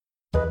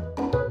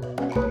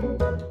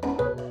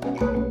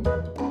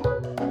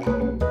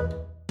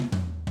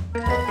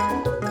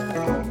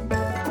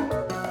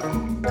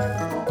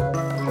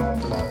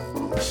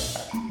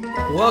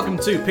welcome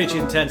to Pitch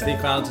Intense, the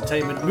Cloud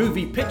Entertainment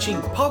movie pitching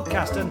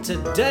podcast, and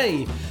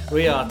today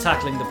we are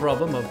tackling the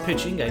problem of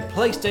pitching a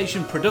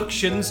PlayStation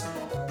Productions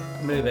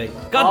movie.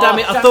 God damn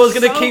it, I thought I was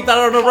going to keep that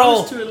on a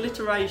roll. To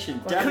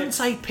alliteration. I couldn't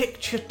say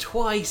picture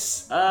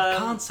twice. I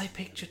can't say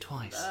picture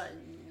twice.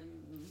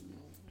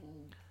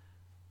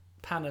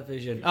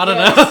 Panavision. I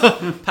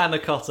don't know. Panna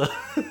cotta.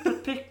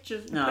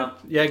 Pictures? No.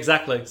 Yeah,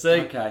 exactly.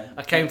 See? Okay.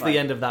 I came to the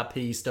end of that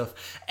PE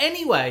stuff.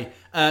 Anyway,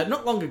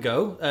 not long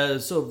ago,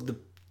 sort of the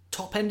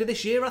top end of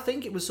this year, I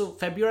think. It was sort of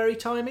February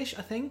time-ish,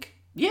 I think.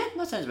 Yeah,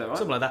 that sounds about right.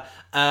 Something like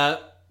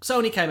that.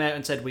 Sony came out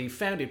and said, we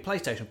founded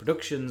PlayStation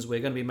Productions. We're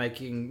going to be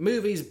making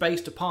movies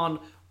based upon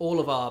all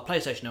of our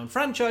PlayStation-owned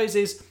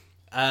franchises.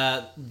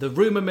 The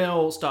rumour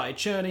mill started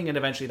churning, and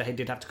eventually they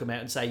did have to come out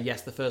and say,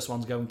 yes, the first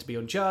one's going to be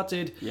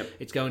Uncharted. Yep.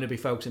 It's going to be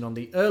focusing on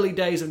the early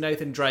days of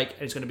Nathan Drake,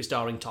 and it's going to be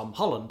starring Tom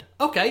Holland.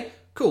 Okay,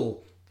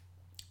 cool.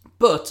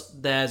 But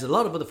there's a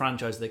lot of other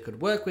franchises they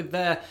could work with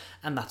there,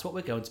 and that's what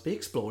we're going to be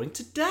exploring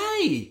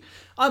today.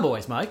 I'm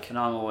always Mike. And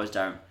I'm always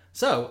down.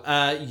 So,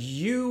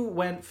 you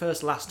went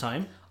first last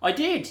time. I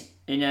did.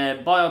 In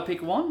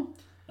Biopic 1.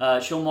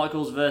 Shawn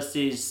Michaels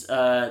versus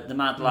the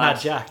Mad Lad.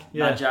 Mad Jack.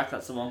 Yeah. Mad Jack,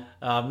 that's the one.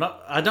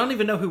 I don't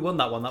even know who won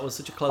that one. That was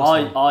such a close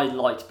I one.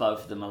 liked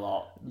both of them a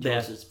lot.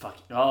 Yours Yeah. is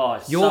fucking... Oh,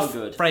 it's Your so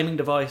good. framing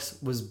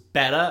device was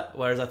better,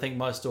 whereas I think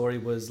my story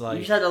was You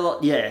like... said a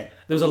lot, yeah.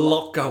 There was a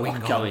lot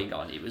going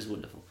on. It was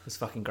wonderful. It was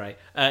fucking great.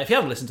 If you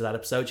haven't listened to that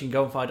episode, you can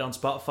go and find it on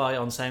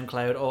Spotify, on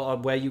SoundCloud, or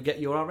on where you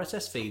get your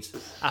RSS feeds.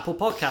 Apple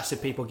Podcasts,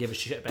 if people give a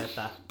shit about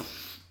that.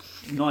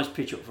 Nice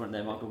pitch up front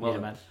there, Michael. Well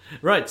done. Man.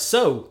 Right,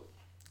 so...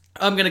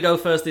 I'm going to go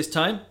first this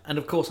time, and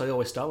of course I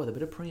always start with a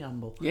bit of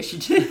preamble. Yes, you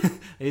do.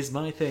 Is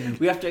my thing.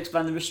 We have to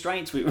expand the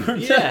restraints we were under.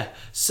 Yeah,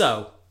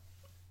 so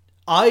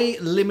I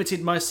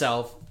limited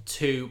myself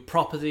to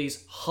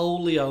properties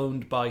wholly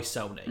owned by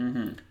Sony.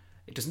 Mm-hmm.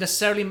 It doesn't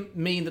necessarily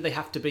mean that they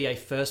have to be a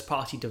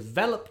first-party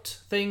developed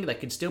thing. They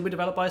can still be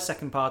developed by a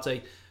second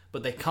party,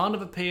 but they can't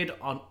have appeared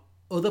on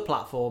other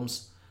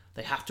platforms.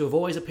 They have to have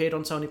always appeared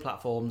on Sony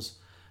platforms,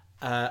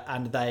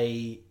 and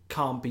they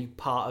can't be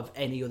part of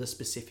any other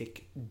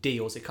specific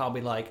deals. It can't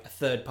be like a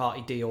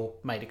third-party deal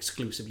made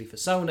exclusively for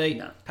Sony.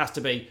 No. It has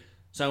to be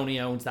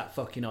Sony owns that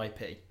fucking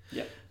IP.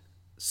 Yeah.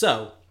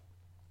 So,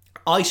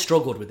 I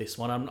struggled with this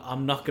one.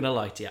 I'm not going to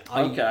lie to you.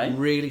 I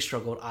really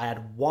struggled. I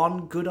had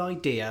one good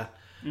idea,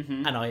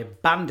 and I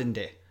abandoned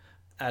it.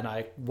 And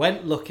I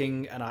went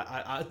looking, and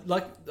I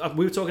like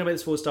we were talking about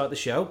this before we started the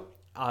show.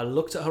 I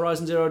looked at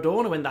Horizon Zero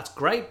Dawn, I went, that's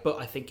great,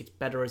 but I think it's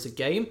better as a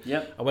game.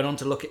 Yep. I went on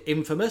to look at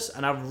Infamous,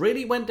 and I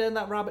really went down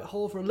that rabbit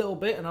hole for a little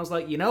bit, and I was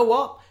like, you know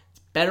what? It's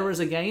better as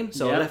a game,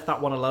 so I left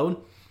that one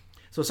alone.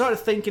 So I started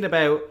thinking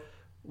about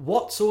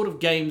what sort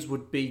of games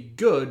would be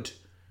good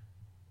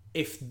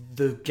if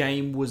the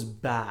game was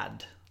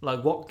bad.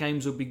 Like, what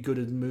games would be good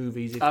as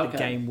movies if the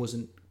game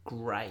wasn't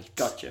great?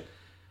 Gotcha.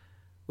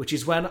 Which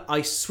is when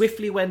I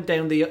swiftly went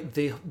down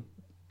the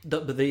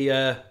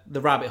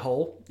rabbit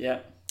hole. Yeah.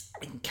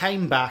 And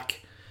came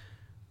back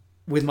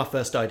with my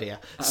first idea.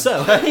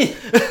 So,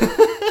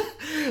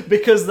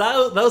 because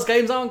those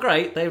games aren't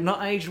great, they've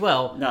not aged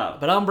well. No.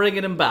 But I'm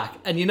bringing them back.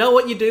 And you know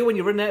what you do when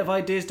you run out of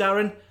ideas,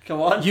 Darren?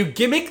 Come on. You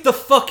gimmick the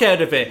fuck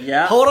out of it.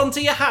 Yeah. Hold on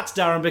to your hats,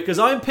 Darren, because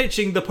I'm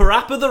pitching the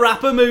Parappa the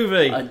Rapper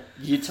movie.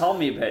 You told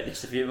me about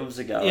this a few months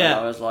ago. Yeah. And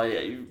I was like...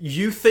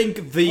 You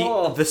think the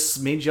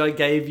smidge I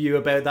gave you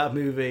about that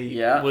movie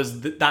was...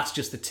 that's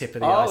just the tip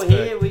of the iceberg.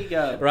 Oh, here we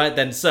go. Right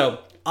then, so...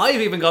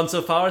 I've even gone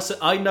so far as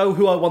I know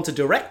who I want to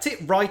direct it,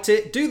 write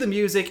it, do the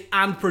music,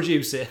 and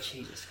produce it.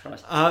 Jesus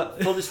Christ.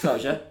 Full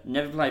disclosure,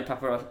 never played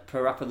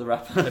Parappa the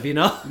Rapper. Have you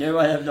not? No,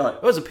 I have not.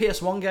 It was a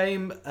PS1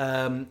 game.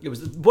 It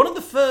was one of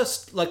the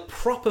first like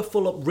proper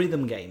full-up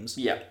rhythm games.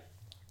 Yeah.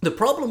 The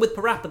problem with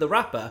Parappa the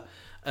Rapper,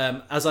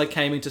 as I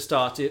came in to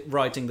start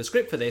writing the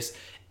script for this,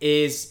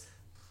 is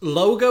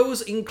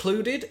logos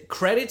included,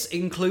 credits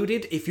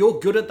included. If you're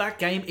good at that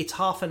game, it's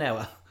half an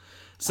hour.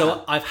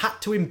 So I've had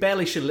to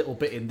embellish a little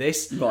bit in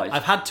this. Right.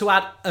 I've had to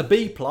add a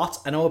B plot,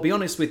 and I'll be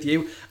honest with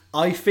you,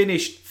 I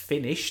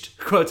finished,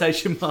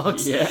 quotation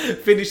marks,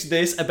 finished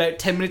this about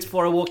 10 minutes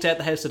before I walked out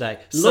the house today.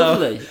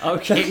 Lovely. So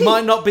okay. It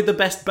might not be the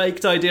best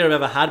baked idea I've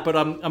ever had, but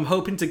I'm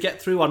hoping to get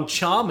through on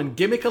charm and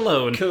gimmick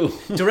alone. Cool.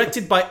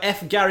 Directed by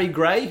F. Gary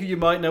Gray, who you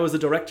might know as the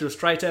director of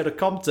Straight Outta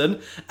Compton,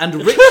 and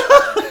Rich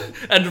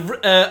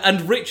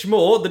and Rich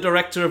Moore, the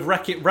director of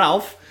Wreck-It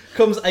Ralph.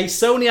 Comes a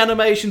Sony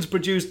Animations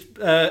produced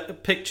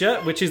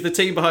picture, which is the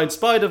team behind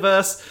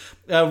Spider-Verse,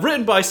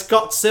 written by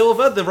Scott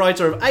Silver, the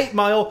writer of 8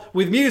 Mile,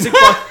 with music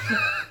by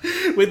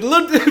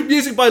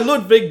music by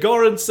Ludwig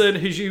Göransson,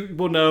 who you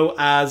will know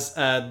as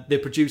the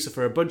producer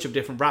for a bunch of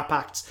different rap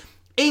acts,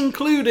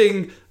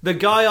 including the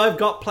guy I've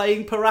got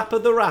playing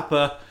Parappa the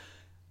Rapper,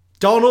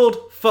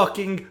 Donald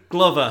fucking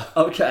Glover.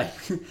 Okay,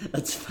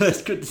 that's the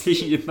first good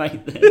decision you've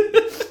made there.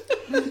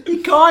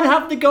 You can't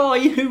have the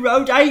guy who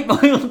wrote 8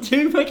 Mile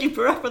to making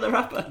Parappa the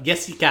Rapper.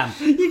 Yes, you can.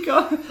 You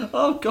can't.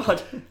 Oh,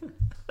 God.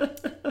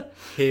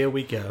 Here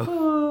we go.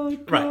 Oh,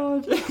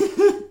 God.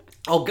 Right.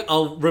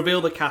 I'll reveal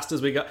the cast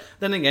as we go.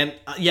 Then again,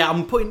 yeah,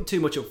 I'm putting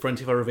too much up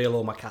front if I reveal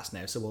all my cast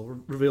now, so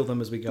we'll reveal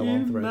them as we go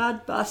on through.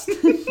 Mad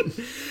bastard.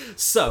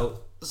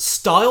 So,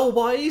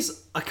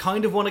 style-wise, I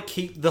kind of want to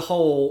keep the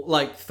whole,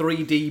 like,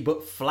 3D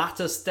but flat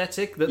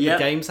aesthetic that the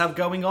games have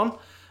going on.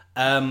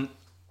 And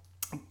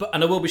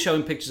I will be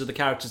showing pictures of the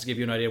characters to give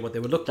you an idea of what they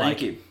would look like.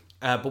 Thank you.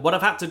 But what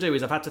I've had to do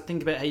is I've had to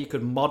think about how you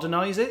could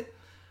modernise it,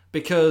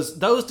 because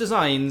those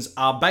designs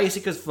are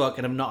basic as fuck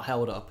and have not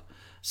held up.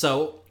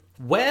 So,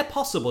 where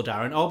possible,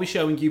 Darren, I'll be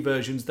showing you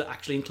versions that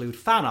actually include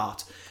fan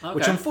art,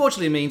 which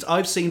unfortunately means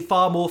I've seen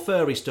far more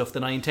furry stuff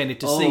than I intended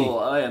to see. Oh,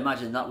 I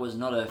imagine that was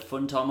not a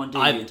fun time on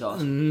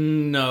DeviantArt.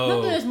 No.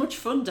 Not that there's much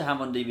fun to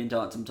have on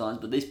DeviantArt sometimes,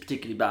 but this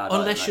particularly bad.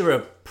 Unless you're a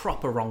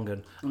proper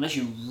wrong'un. Unless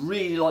you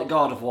really like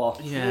God of War.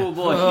 Yeah. Oh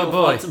boy, you'll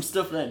find some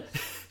stuff then.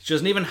 She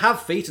doesn't even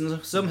have feet,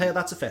 and somehow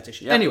that's a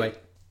fetish. Yep. Anyway,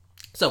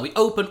 so we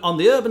open on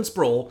the urban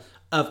sprawl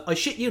of, I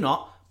shit you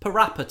not,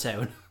 Parappa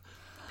Town.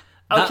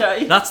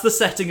 Okay. That's the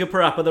setting of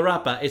Parappa the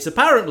Rapper. It's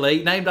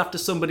apparently named after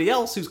somebody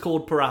else who's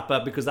called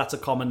Parappa because that's a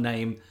common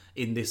name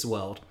in this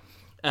world,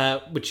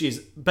 which is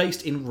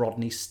based in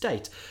Rodney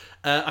State.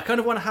 I kind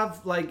of want to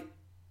have like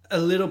a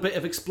little bit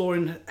of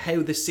exploring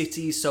how the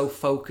city is so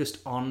focused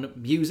on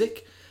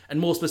music, and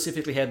more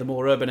specifically how the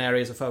more urban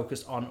areas are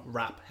focused on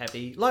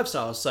rap-heavy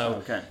lifestyles.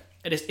 So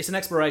it's an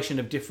exploration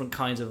of different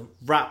kinds of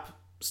rap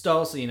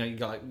styles. So, you know, you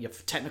got like, you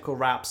have technical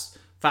raps,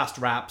 fast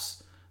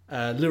raps,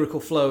 lyrical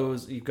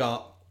flows. You've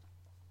got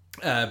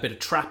a bit of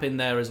trap in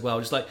there as well,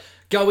 just like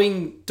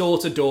going door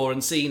to door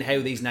and seeing how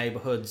these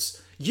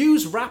neighbourhoods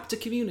use rap to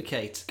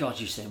communicate. God,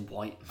 you sound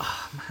white.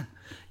 Oh, man,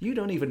 you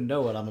don't even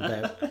know what I'm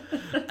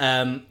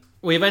about.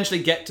 We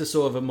eventually get to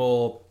sort of a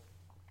more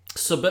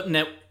suburb.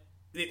 Now,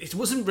 it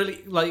wasn't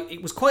really like,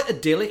 it was quite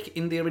idyllic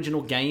in the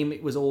original game.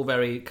 It was all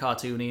very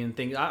cartoony and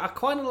things. I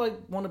kind of like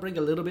want to bring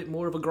a little bit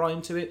more of a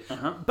grind to it.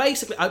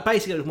 Basically, I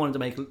just wanted to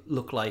make it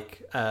look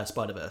like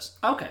Spider-Verse.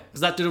 Okay,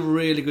 because that did a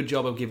really good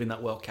job of giving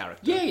that world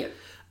character. Yeah.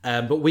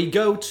 But we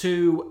go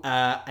to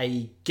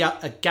a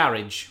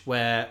garage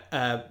where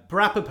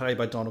Parappa, played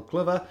by Donald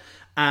Glover,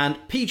 and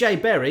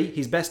PJ Berry,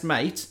 his best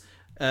mate,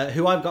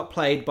 who I've got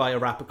played by a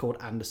rapper called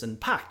Anderson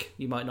 .Paak.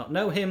 You might not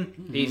know him.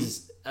 Mm-hmm.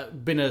 He's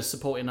been a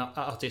supporting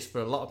artist for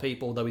a lot of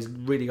people, though he's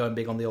really going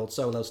big on the old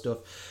solo stuff.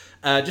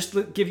 Just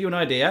to give you an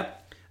idea,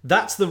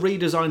 that's the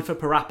redesign for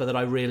Parappa that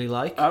I really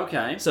like.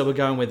 Okay. So we're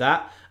going with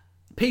that.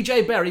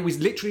 PJ Berry was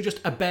literally just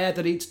a bear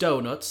that eats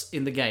donuts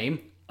in the game.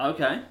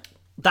 Okay.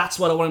 That's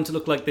what I want him to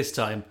look like this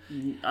time.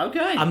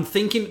 Okay. I'm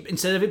thinking,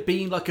 instead of it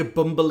being like a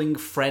bumbling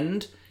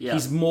friend,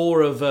 he's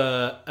more of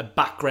a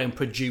background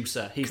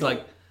producer. He's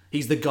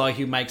he's the guy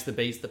who makes the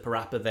beats that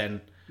Parappa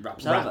then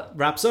raps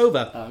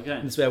over. Okay.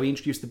 And this is where we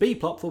introduce the B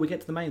plot before we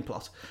get to the main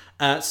plot.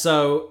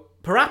 So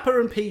Parappa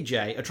and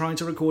PJ are trying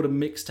to record a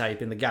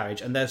mixtape in the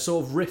garage, and they're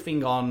sort of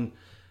riffing on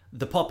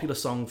the popular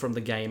song from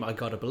the game, I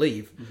Gotta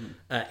Believe.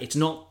 Mm-hmm. It's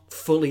not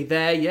fully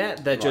there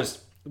yet.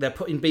 They're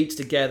putting beats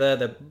together.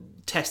 They're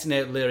testing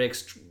out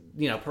lyrics.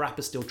 You know,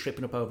 Parappa's still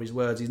tripping up over his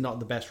words. He's not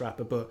the best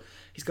rapper, but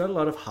he's got a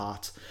lot of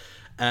heart.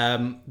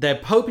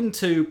 They're hoping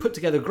to put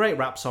together a great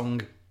rap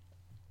song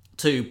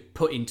to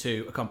put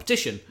into a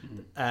competition.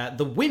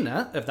 The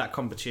winner of that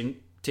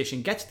competition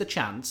gets the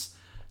chance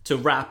to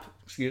rap,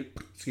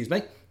 excuse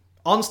me,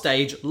 on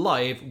stage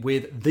live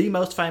with the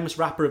most famous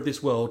rapper of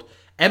this world,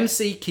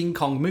 MC King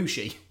Kong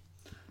Mushi.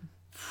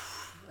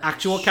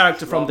 Actual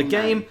character from the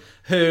game,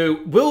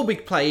 who will be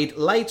played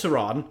later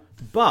on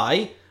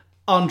by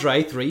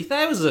Andre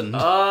 3000.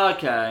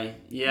 Okay,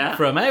 yeah.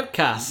 From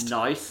Outkast.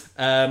 Nice.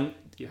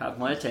 You have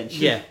my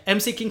attention. Yeah,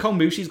 MC King Kong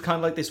Mushi is kind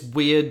of like this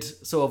weird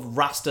sort of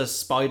Rasta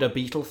spider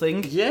beetle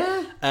thing.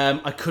 Yeah.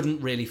 I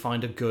couldn't really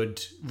find a good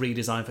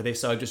redesign for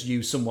this, so I just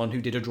used someone who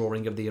did a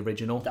drawing of the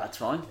original. That's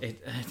fine.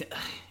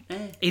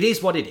 It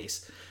is what it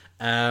is.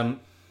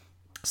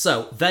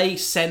 So they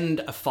send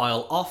a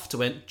file off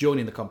to join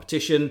in the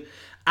competition.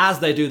 As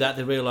they do that,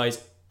 they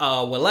realise,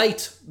 we're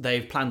late.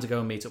 They've planned to go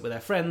and meet up with their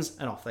friends,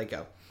 and off they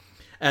go.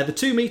 The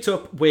two meet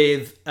up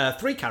with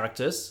three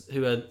characters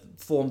who have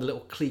formed a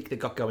little clique they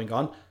got going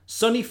on.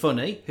 Sunny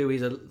Funny, who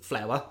is a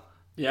flower.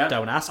 Yeah.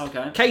 Don't ask.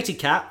 Okay. Katie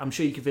Cat, I'm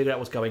sure you can figure out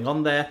what's going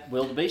on there.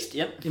 Wildebeest,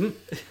 yep.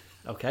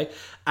 Okay.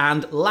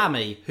 And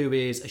Lammy, who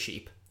is a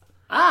sheep.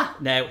 Ah!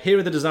 Now, here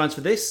are the designs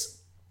for this.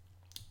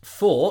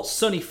 For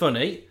Sunny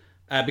Funny,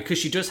 because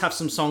she does have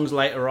some songs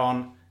later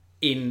on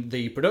in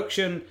the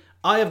production,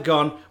 I have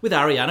gone with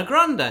Ariana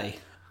Grande.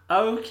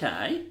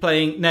 Okay.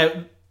 Playing...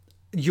 Now,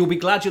 you'll be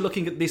glad you're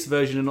looking at this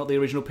version and not the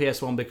original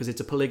PS1 because it's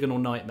a polygonal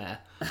nightmare.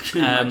 I can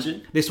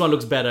imagine. This one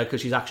looks better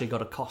because she's actually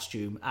got a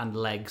costume and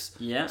legs.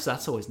 Yeah. So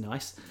that's always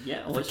nice.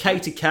 Yeah, For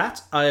Katie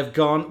Cat, I have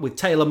gone with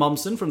Taylor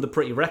Momsen from The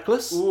Pretty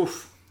Reckless.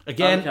 Oof.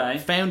 Again,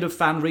 found a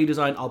fan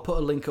redesign. I'll put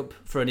a link up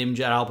for an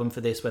Imgur album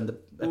for this when the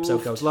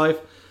episode goes live.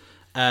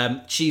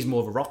 She's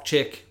more of a rock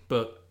chick,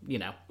 but, you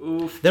know.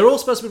 Oof. They're all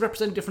supposed to be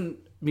representing different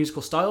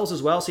musical styles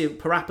as well. So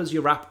Parappa's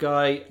your rap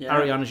guy, yeah.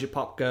 Ariana's your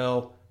pop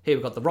girl, Here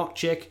we've got the rock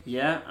chick.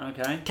 Yeah,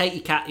 okay.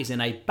 Katie Cat is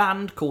in a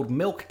band called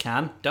Milk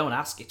Can. Don't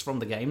ask, it's from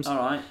the games. All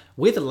right.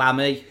 With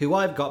Lammy, who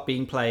I've got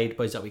being played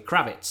by Zoe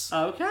Kravitz.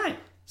 Okay.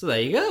 So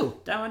there you go.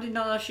 Damn, I did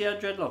not know she had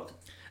dreadlocks.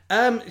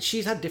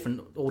 She's had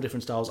all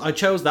different styles. I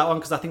chose that one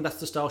because I think that's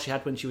the style she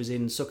had when she was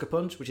in Sucker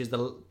Punch, which is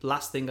the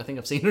last thing I think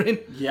I've seen her in.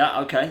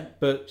 Yeah, okay.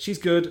 But she's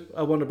good.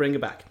 I want to bring her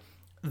back.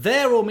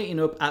 They're all meeting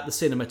up at the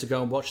cinema to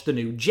go and watch the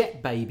new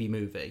Jet Baby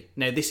movie.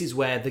 Now, this is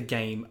where the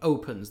game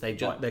opens. They're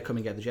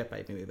coming at the Jet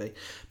Baby movie.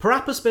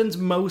 Parappa spends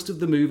most of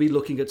the movie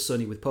looking at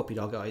Sonny with puppy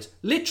dog eyes,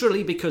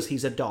 literally because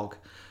he's a dog.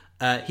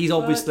 He's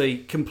obviously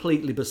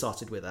completely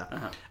besotted with her.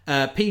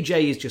 Uh-huh.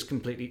 PJ is just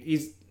completely...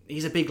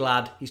 He's a big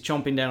lad. He's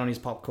chomping down on his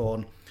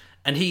popcorn.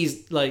 And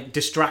he's, like,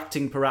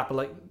 distracting Parappa,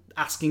 like,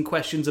 asking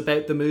questions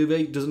about the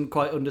movie. Doesn't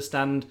quite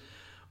understand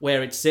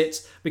where it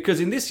sits, because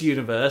in this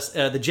universe,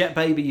 the Jet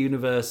Baby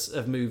universe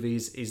of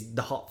movies is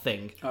the hot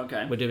thing.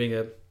 Okay. We're doing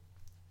a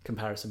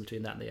comparison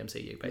between that and the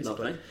MCU,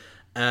 basically.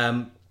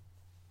 Lovely.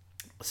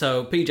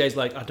 So PJ's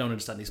like, I don't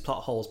understand these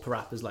plot holes.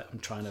 Parappa's like, I'm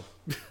trying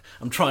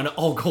to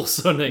ogle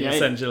Sonny,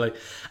 essentially.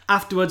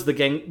 Afterwards, the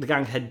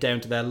gang head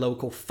down to their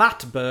local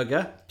Fat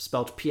Burger,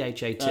 spelled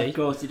P-H-A-T. Of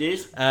course it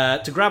is.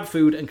 To grab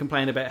food and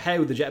complain about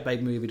how the Jet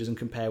Baby movie doesn't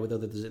compare with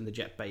others in the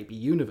Jet Baby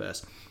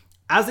universe.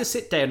 As they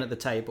sit down at the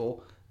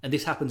table, and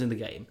this happens in the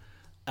game,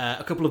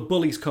 a couple of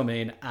bullies come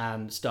in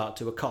and start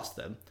to accost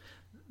them.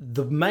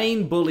 The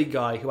main bully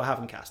guy, who I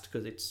haven't cast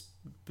because it's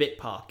bit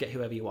part, get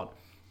whoever you want,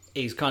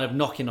 is kind of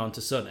knocking on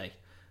to Sonny,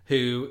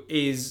 who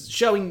is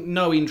showing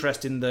no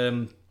interest in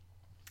them,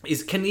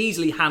 can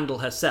easily handle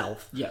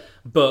herself. Yeah.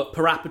 But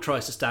Parappa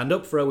tries to stand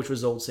up for her, which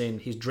results in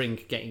his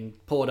drink getting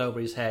poured over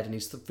his head and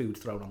his food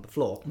thrown on the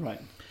floor.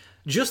 Right.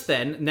 Just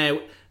then,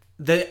 now...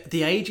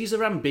 The ages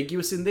are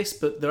ambiguous in this,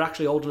 but they're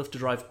actually old enough to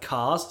drive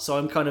cars, so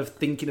I'm kind of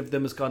thinking of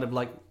them as kind of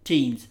like...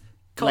 Teens.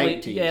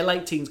 Late teens. Yeah,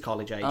 late teens,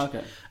 college age.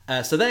 Okay.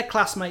 So their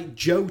classmate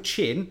Joe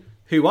Chin,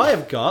 who I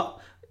have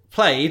got,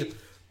 played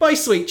by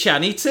Sweet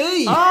Channing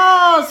T.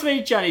 Oh,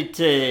 Sweet Channing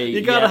T.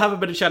 You got to have a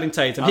bit of Channing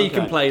Tatum. He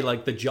can play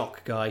like the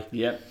jock guy.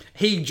 Yep.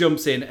 He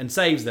jumps in and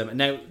saves them. And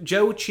now,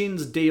 Joe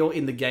Chin's deal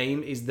in the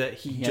game is that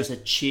he just... has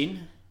a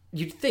chin?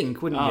 You'd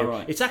think, wouldn't you?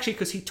 Right. It's actually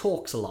because he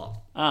talks a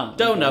lot. Oh,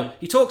 Don't know.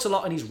 He talks a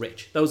lot and he's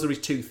rich. Those are his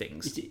two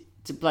things. Is it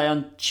to play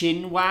on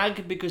Chin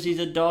Wag because he's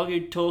a dog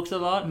who talks a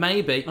lot?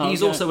 Maybe.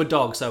 He's also a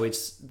dog, so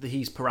he's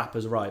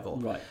Parappa's rival.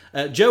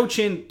 Right. Joe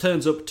Chin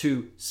turns up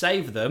to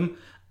save them,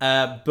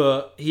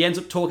 but he ends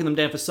up talking them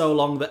down for so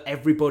long that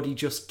everybody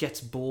just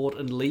gets bored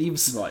and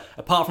leaves. Right.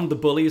 Apart from the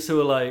bullies who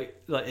are like,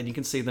 and you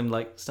can see them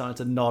like starting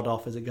to nod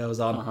off as it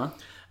goes on. Uh-huh.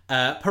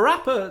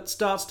 Parappa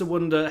starts to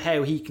wonder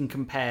how he can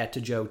compare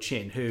to Joe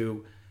Chin,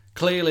 who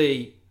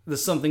clearly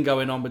there's something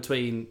going on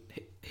between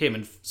him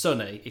and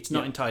Sonny. It's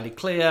not entirely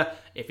clear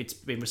if it's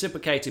been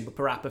reciprocated, but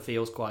Parappa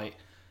feels quite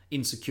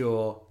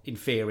insecure,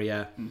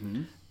 inferior,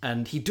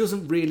 and he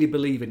doesn't really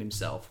believe in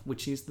himself,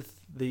 which is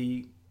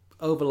the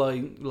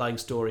overlying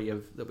story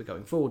that we're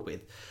going forward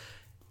with.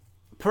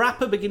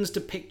 Parappa begins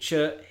to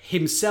picture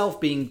himself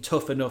being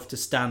tough enough to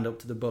stand up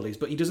to the bullies,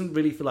 but he doesn't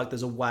really feel like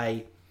there's a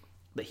way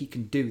that he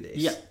can do this.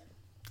 Yeah.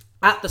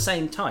 At the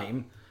same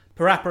time,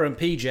 Parappa and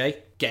PJ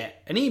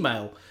get an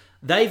email.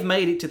 They've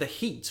made it to the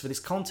heats for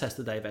this contest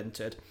that they've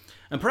entered.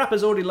 And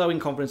Parappa's already low in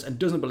confidence and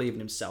doesn't believe in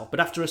himself.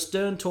 But after a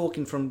stern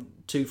talking from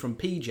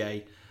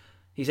PJ,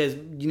 he says,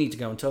 you need to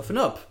go and toughen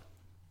up.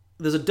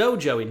 There's a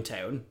dojo in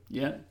town.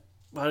 Yeah.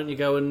 Why don't you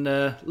go and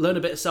learn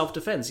a bit of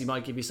self-defense? You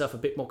might give yourself a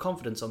bit more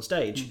confidence on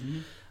stage.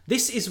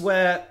 This is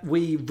where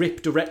we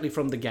rip directly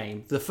from the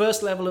game. The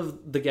first level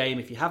of the game,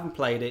 if you haven't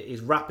played it,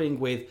 is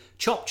rapping with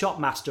Chop Chop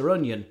Master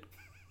Onion.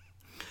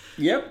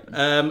 Yep.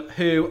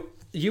 Who,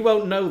 you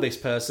won't know this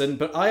person,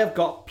 but I have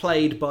got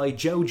played by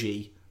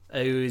Joji,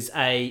 who is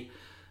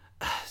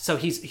so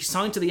he's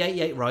signed to the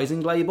 88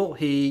 Rising label.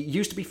 He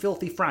used to be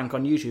Filthy Frank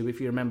on YouTube, if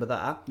you remember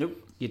that.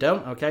 Nope. You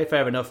don't? Okay,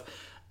 fair enough.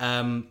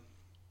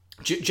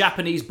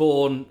 Japanese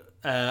born,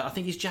 I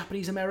think he's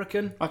Japanese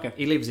American. Okay.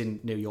 He lives in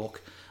New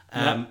York.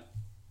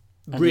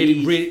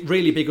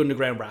 Really big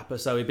underground rapper,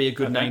 so it'd be a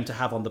good name to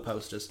have on the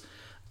posters.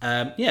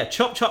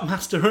 Chop Chop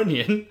Master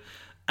Onion,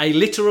 a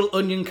literal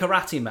onion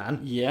karate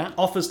man,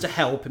 offers to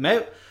help him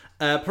out.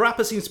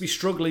 Parappa seems to be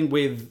struggling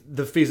with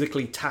the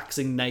physically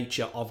taxing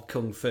nature of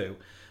Kung Fu.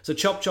 So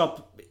Chop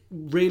Chop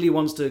really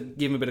wants to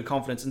give him a bit of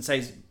confidence and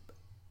says,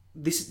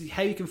 this is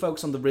how you can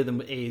focus on the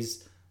rhythm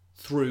is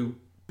through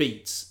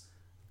beats.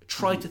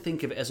 Try to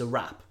think of it as a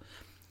rap.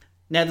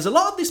 Now, there's a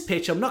lot of this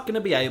pitch I'm not going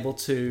to be able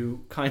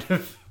to kind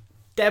of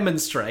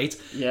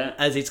demonstrate,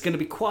 as it's going to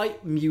be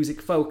quite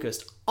music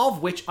focused,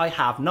 of which I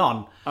have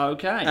none.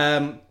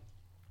 Okay.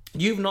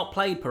 You've not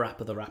played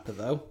Parappa the Rapper,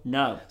 though.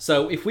 No.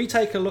 So if we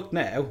take a look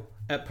now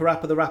at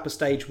Parappa the Rapper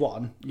Stage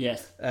 1,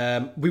 yes,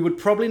 we would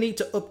probably need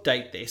to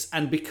update this,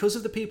 and because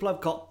of the people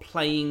I've got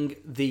playing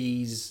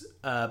these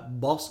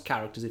boss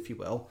characters, if you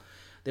will,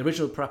 the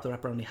original Parappa the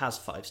Rapper only has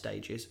 5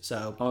 stages,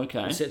 so it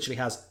essentially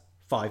has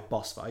 5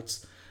 boss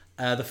fights.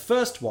 The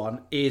first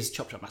one is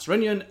Chop Chop Master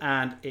Onion,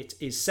 and it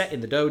is set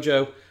in the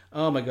dojo.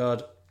 Oh my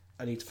god,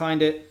 I need to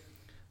find it.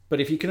 But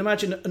if you can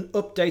imagine an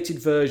updated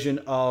version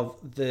of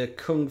the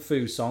Kung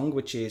Fu song,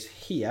 which is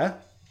here.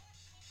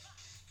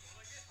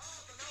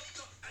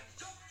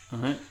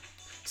 Alright.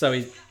 So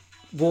he's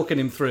walking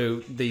him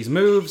through these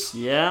moves.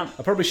 Yeah.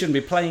 I probably shouldn't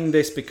be playing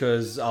this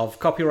because of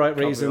copyright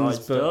reasons,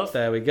 but stuff.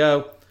 there we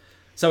go.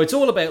 So it's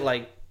all about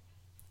like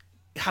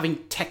having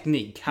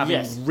technique,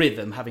 having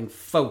rhythm, having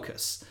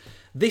focus.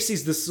 This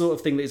is the sort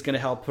of thing that is going to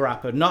help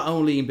Parappa not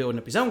only in building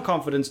up his own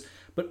confidence,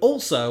 but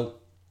also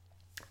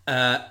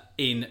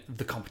in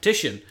the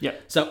competition. Yeah.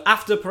 So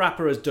after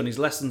Parappa has done his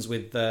lessons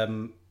with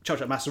Chop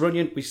Chop Master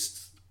Onion, we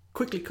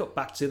quickly cut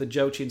back to the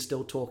Jochin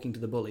still talking to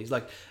the bullies.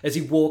 Like, as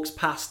he walks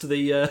past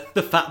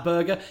the Fat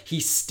Burger,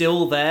 he's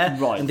still there.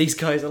 Right. And these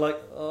guys are like,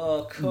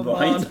 oh, come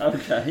Right, on.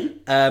 okay.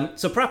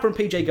 So Parappa and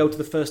PJ go to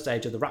the first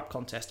stage of the rap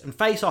contest and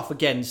face off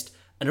against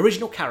an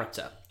original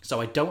character. So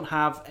I don't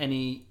have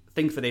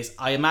anything for this.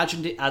 I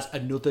imagined it as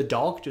another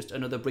dog, just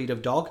another breed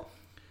of dog,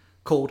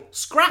 called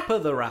Scrapper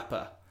the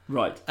Rapper.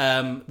 Right.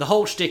 The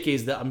whole shtick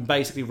is that I'm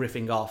basically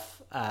riffing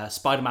off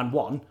Spider-Man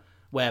 1,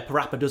 where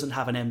Parappa doesn't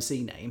have an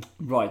MC name.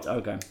 Right,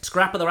 okay.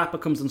 Scrapper the Rapper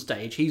comes on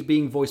stage. He's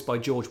being voiced by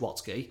George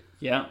Watsky.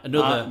 Yeah.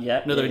 Another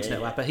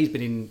internet rapper. He's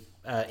been in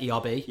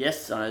ERB.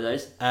 Yes, I know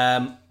those.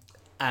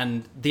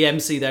 And the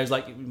MC there is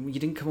like, you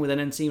didn't come with an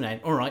MC name.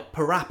 All right,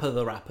 Parappa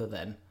the Rapper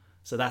then.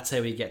 So that's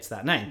how he gets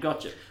that name.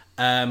 Gotcha.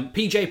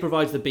 PJ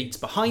provides the beats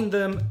behind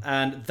them,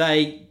 and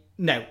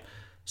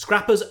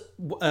Scrapper's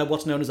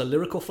what's known as a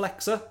lyrical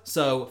flexor,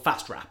 so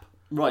fast rap.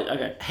 Right,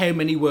 okay. How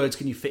many words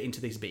can you fit into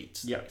these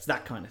beats? Yeah. It's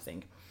that kind of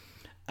thing.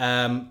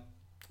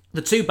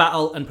 The two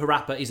battle, and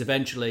Parappa is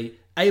eventually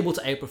able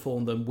to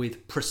outperform them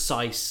with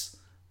precise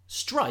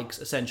strikes,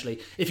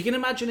 essentially. If you can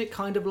imagine it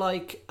kind of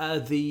like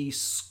the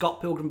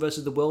Scott Pilgrim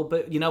versus the World,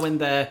 but you know, when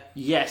they're...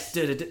 Yes,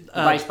 the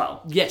bass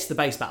battle. Yes, the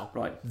bass battle.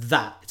 Right.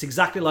 That. It's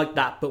exactly like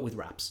that, but with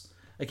raps.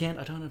 Again,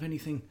 I don't have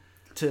anything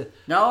to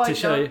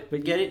show you,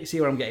 but get it. You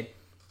see where I'm getting.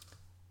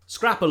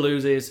 Scrapper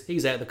loses,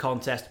 he's out of the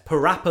contest.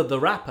 Parappa the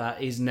Rapper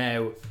is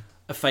now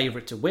a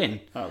favourite to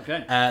win.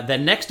 Okay. Their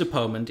next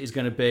opponent is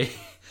going to be...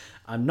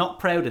 I'm not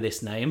proud of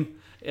this name.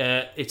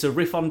 It's a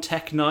riff on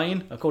Tech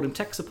 9. I called him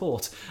Tech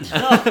Support.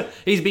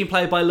 He's been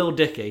played by Lil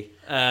Dicky.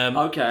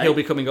 Okay. He'll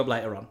be coming up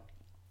later on.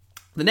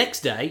 The next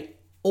day,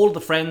 all of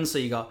the friends, so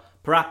you got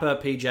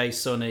Parappa, PJ,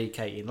 Sonny,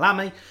 Katie and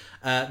Lammy,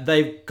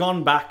 they've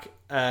gone back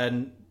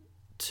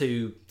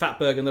to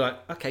Fatburg and they're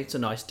like, okay, it's a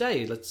nice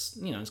day. Let's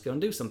go and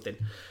do something.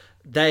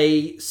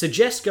 They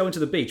suggest going to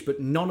the beach, but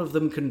none of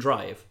them can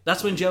drive.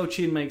 That's when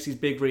Jochin makes his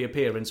big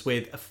reappearance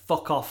with a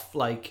fuck-off,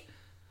 like...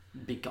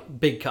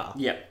 Big car.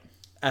 Yeah.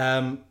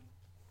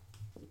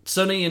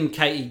 Sonny and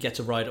Katie get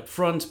a ride up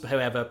front.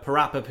 However,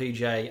 Parappa,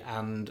 PJ,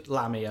 and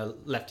Lammy are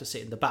left to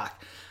sit in the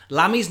back.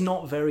 Lammy's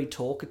not very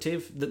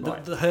talkative.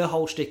 Her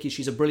whole shtick is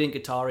she's a brilliant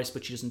guitarist,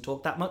 but she doesn't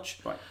talk that much.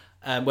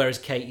 Right. Whereas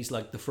Katie's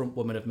like the front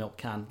woman of Milk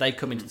Can. They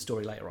come into the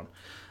story later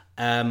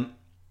on.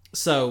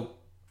 So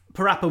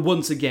Parappa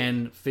once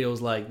again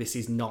feels like this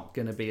is not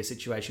going to be a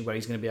situation where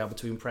he's going to be able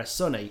to impress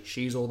Sonny.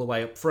 She's all the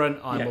way up front.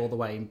 I'm all the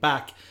way in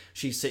back.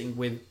 She's sitting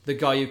with the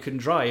guy who can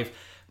drive.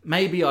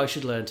 Maybe I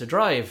should learn to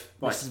drive.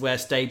 Right. This is where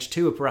stage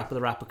 2 of Parappa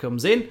the Rapper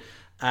comes in.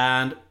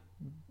 And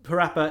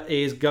Parappa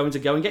is going to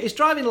go and get his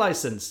driving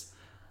license,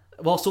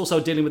 whilst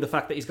also dealing with the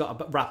fact that he's got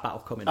a rap battle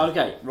coming up.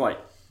 Okay, right.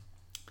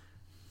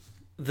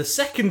 The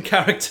second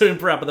character in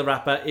Parappa the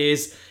Rapper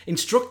is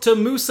Instructor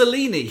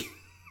Mussolini.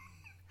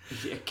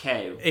 Is it a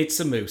cow? It's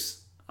a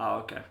moose. Oh,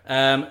 okay.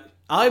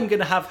 I'm going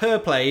to have her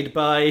played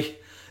by...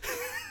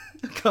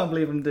 I can't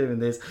believe I'm doing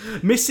this.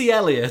 Missy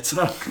Elliott.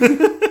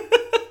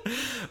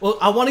 Well,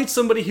 I wanted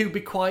somebody who'd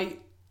be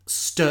quite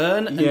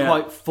stern and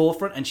quite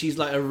forefront, and she's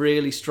like a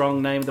really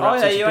strong name. You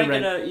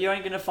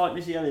ain't gonna fight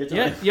Missy Elliott.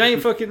 Yeah, you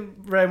ain't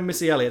fucking around with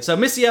Missy Elliott. So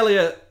Missy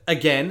Elliott,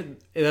 again,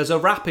 there's a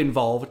rap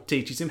involved,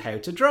 teaches him how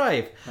to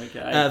drive. Okay.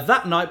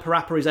 That night,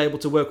 Parappa is able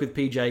to work with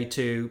PJ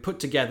to put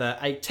together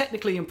a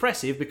technically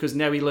impressive, because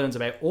now he learns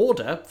about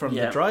order from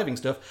the driving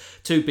stuff,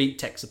 to beat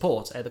Tech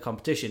Support at the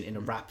competition in a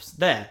raps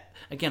there.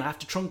 Again, I have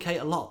to truncate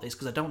a lot of this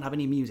because I don't have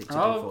any music to do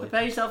for you.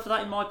 Prepare yourself for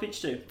that in my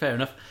pitch too. Fair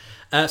enough.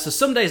 So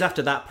some days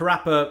after that,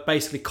 Parappa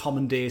basically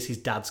commandeers his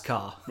dad's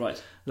car.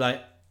 Right.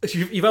 Like,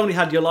 you've only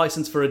had your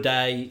license for a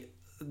day.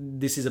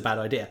 This is a bad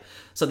idea.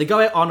 So they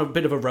go out on a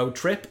bit of a road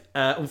trip.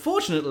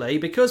 Unfortunately,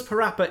 because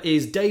Parappa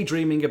is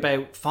daydreaming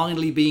about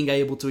finally being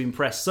able to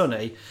impress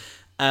Sonny,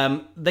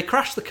 they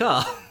crash the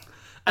car.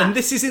 And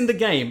this is in the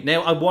game.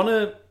 Now, I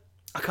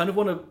kind of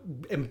want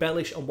to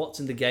embellish on what's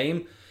in the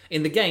game.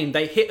 In the game,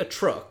 they hit a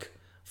truck,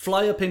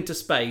 fly up into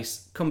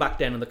space, come back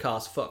down, and the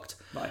car's fucked.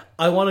 Right.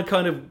 I want to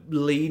kind of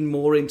lean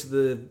more into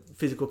the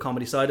physical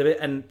comedy side of it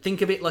and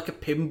think of it like a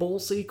pinball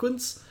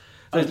sequence.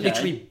 So it's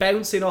literally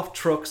bouncing off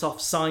trucks,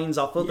 off signs,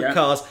 off other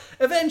cars.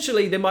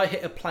 Eventually, they might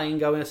hit a plane,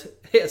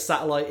 hit a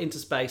satellite into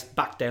space,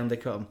 back down they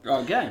come.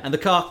 Okay. And the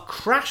car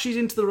crashes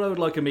into the road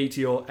like a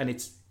meteor, and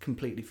it's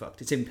completely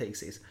fucked. It's in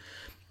pieces.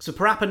 So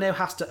Parappa now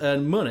has to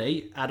earn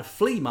money at a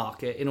flea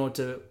market in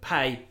order to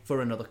pay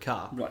for another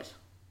car. Right.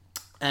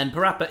 And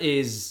Parappa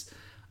is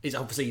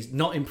obviously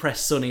not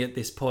impressed Sonny at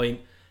this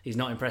point. He's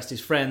not impressed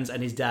his friends,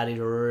 and his dad is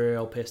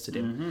real pissed at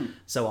him.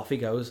 So off he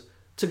goes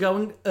to go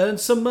and earn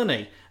some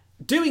money.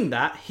 Doing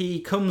that, he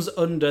comes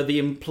under the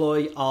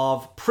employ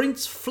of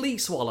Prince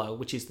Fleaswallow,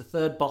 which is the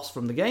third boss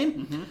from the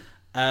game,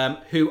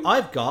 who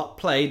I've got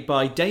played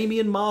by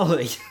Damian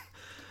Marley.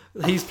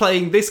 He's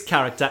playing this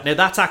character. Now,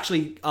 that's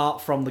actually art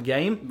from the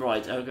game.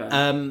 Right,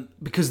 okay.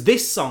 Because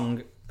this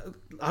song...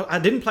 I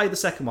didn't play the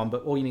second one,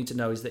 but all you need to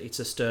know is that it's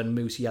a stern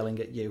moose yelling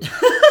at you.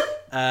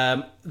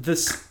 The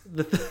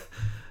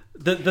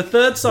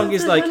third song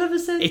is like...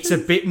 It's a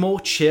bit more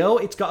chill.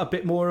 It's got a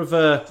bit more of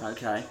a...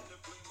 Okay.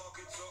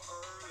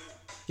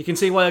 You can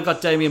see why I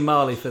got Damian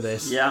Marley for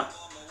this. Yeah.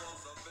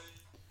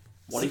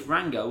 What if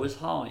Rango was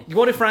high?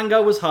 What if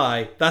Rango was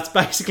high? That's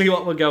basically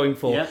what we're going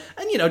for. Yeah.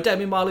 And,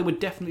 Damian Marley would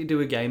definitely do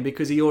a game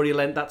because he already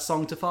lent that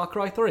song to Far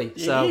Cry 3.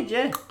 He did,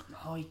 yeah.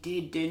 Oh, he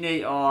did, didn't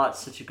he? Oh, that's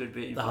such a good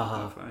bit in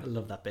Far Cry 3. I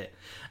love that bit.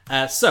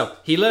 So,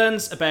 he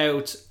learns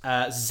about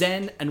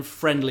zen and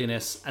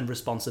friendliness and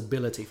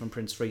responsibility from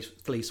Prince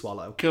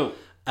Fleaswallow. Cool.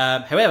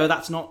 However,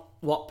 that's not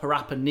what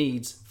Parappa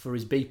needs for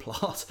his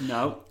B-plot.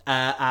 No.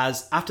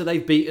 As after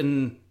they've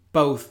beaten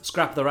both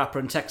Scrap the Rapper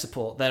and tech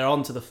support, they're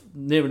on to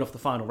near enough the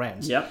final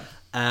rounds. Yep.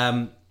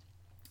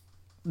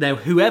 Now,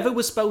 whoever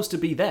was supposed to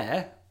be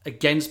there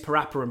against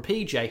Parappa and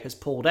PJ has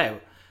pulled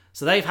out.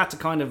 So they've had to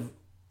kind of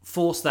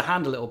force their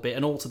hand a little bit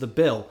and alter the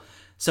bill.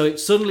 So it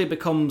suddenly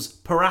becomes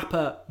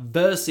Parappa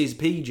versus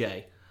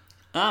PJ.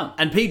 Oh.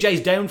 And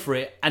PJ's down for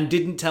it and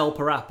didn't tell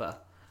Parappa.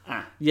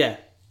 Ah. Yeah.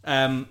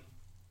 So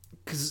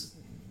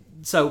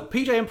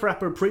PJ and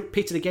Parappa are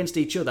pitted against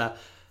each other.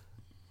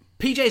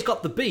 PJ's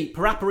got the beat.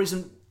 Parappa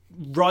isn't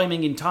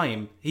rhyming in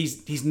time.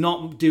 He's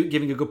not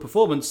giving a good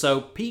performance,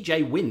 so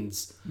PJ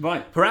wins.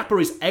 Right.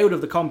 Parappa is out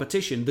of the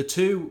competition. The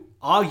two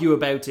argue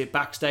about it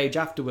backstage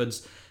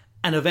afterwards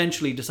and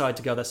eventually decide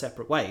to go their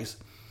separate ways.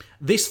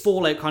 This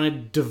fallout kind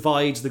of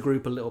divides the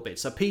group a little bit.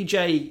 So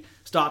PJ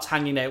starts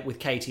hanging out with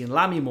Katie and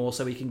Lammy more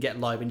so he can get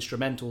live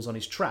instrumentals on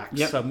his tracks.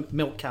 Yep. So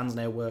Milk Can's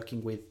now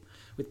working with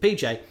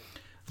PJ.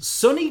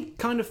 Sonny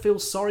kind of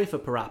feels sorry for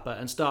Parappa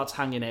and starts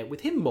hanging out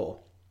with him more.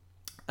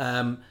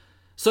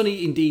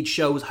 Sonny indeed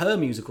shows her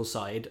musical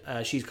side.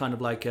 She's kind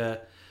of like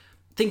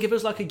think of her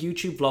as like a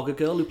YouTube vlogger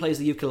girl who plays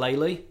the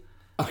ukulele.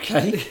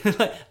 Okay.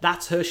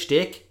 That's her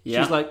shtick.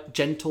 Yeah. She's like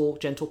gentle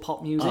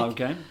pop music. Oh,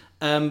 okay.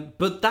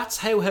 But that's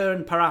how her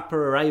and Parappa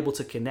are able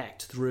to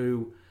connect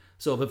through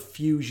sort of a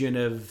fusion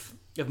of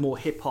more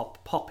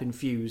hip-hop,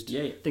 pop-infused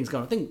things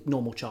going on. I think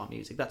normal chart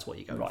music, that's what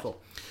you're going for.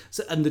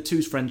 So, and the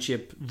two's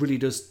friendship really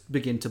does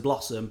begin to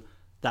blossom.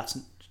 That's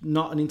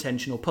not an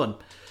intentional pun.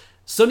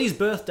 Sonny's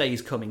birthday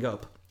is coming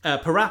up.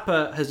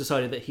 Parappa has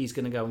decided that he's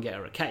going to go and get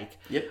her a cake.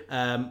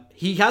 Yep.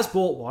 He has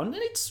bought one, and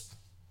it's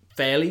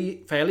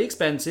fairly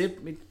expensive.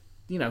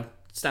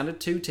 Standard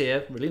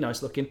 2-tier, really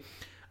nice looking.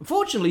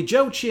 Unfortunately,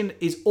 Joe Chin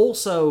is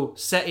also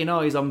setting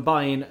eyes on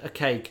buying a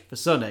cake for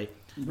Sonny.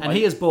 Right. And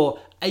he has bought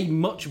a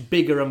much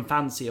bigger and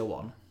fancier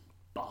one.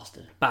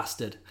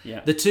 Bastard. Yeah.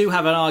 The two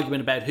have an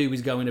argument about who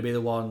is going to be the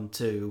one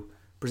to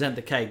present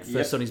the cake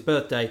for Sonny's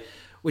birthday,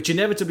 which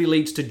inevitably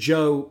leads to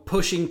Joe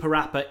pushing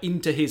Parappa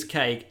into his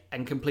cake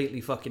and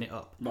completely fucking it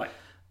up. Right.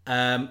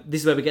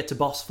 This is where we get to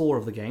boss 4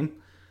 of the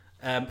game.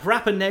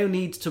 Parappa now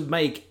needs to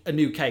make a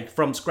new cake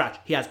from scratch.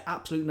 He has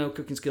absolutely no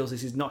cooking skills.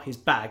 This is not his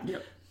bag.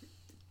 Yep.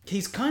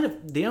 He's kind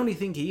of... The only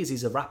thing he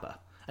is a rapper.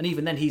 And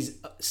even then, he's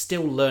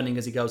still learning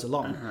as he goes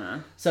along. Uh-huh.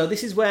 So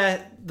this is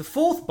where the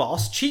 4th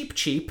boss,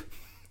 Cheap,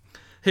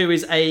 who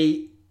is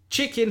a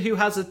chicken who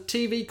has a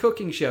TV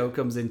cooking show,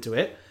 comes into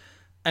it.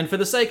 And for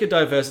the sake of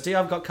diversity,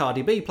 I've got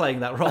Cardi B playing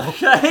that role.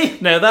 Okay.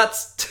 Now,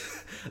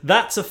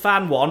 that's a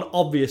fan one,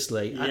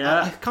 obviously.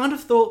 Yeah. I kind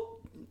of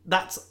thought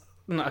that's...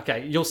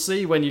 Okay, you'll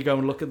see when you go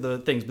and look at the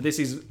things, but this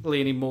is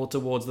leaning more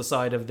towards the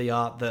side of the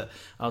art that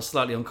I was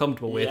slightly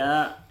uncomfortable with.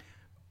 Yeah.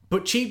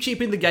 But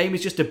Cheap in the game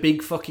is just a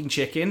big fucking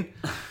chicken,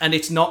 and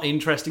it's not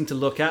interesting to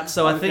look at,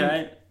 so I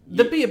think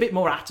there'd be a bit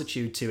more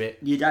attitude to it.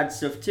 You'd add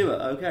stuff to it,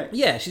 okay.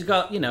 Yeah, she's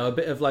got, a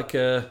bit of like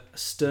a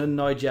stern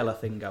Nigella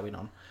thing going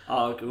on.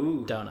 Oh,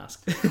 ooh. Don't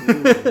ask.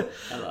 Ooh,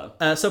 hello.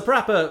 So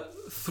Parappa,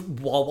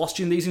 while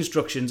watching these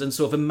instructions and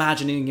sort of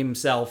imagining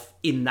himself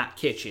in that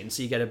kitchen,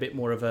 so you get a bit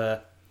more of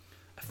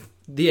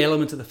the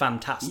element of the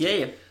fantastic.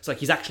 Yeah. It's like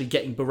he's actually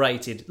getting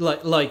berated,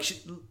 like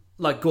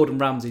Gordon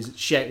Ramsay's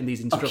shouting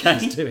these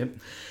instructions to him.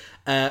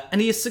 And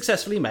he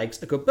successfully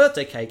makes a good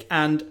birthday cake,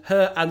 and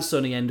her and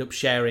Sonny end up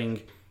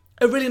sharing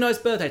a really nice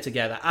birthday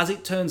together. As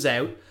it turns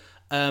out,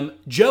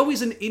 Joe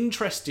isn't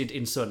interested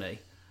in Sonny.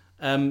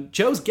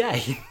 Joe's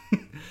gay.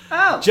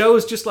 Oh.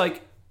 Joe's just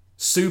like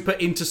super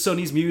into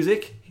Sonny's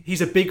music.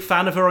 He's a big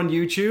fan of her on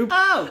YouTube.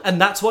 Oh.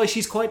 And that's why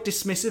she's quite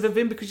dismissive of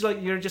him, because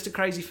you're just a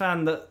crazy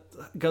fan that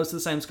goes to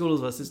the same school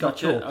as us. It's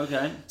Gotcha. not cool.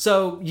 Okay.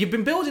 So you've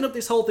been building up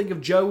this whole thing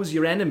of Joe's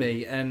your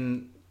enemy,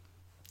 and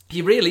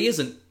he really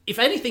isn't. If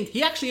anything,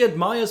 he actually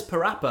admires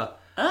Parappa.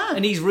 Ah.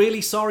 And he's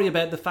really sorry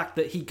about the fact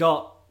that he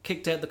got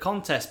kicked out of the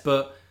contest,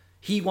 but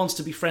he wants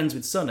to be friends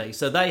with Sonny.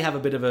 So they have a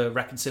bit of a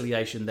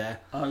reconciliation there.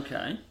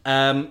 Okay.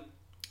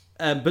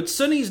 But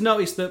Sunny's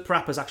noticed that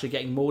Parappa's actually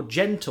getting more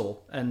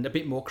gentle and a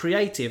bit more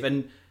creative,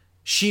 and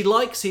she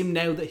likes him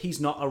now that he's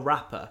not a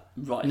rapper.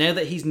 Right. Now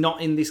that he's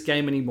not in this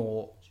game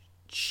anymore,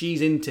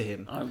 she's into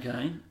him.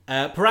 Okay.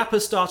 Parappa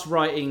starts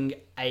writing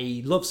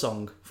a love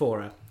song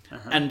for her,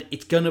 and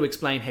it's going to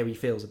explain how he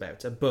feels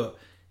about her, but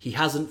he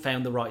hasn't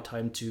found the right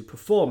time to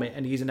perform it,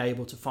 and he isn't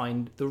able to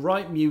find the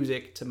right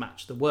music to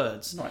match the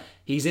words. Right.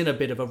 He's in a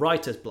bit of a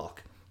writer's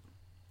block.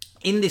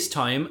 In this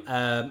time,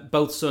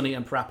 both Sunny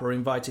and Parappa are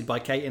invited by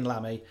Kate and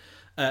Lammy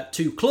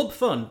to Club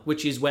Fun,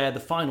 which is where the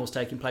finals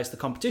taking place, the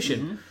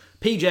competition.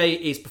 PJ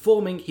is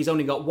performing, he's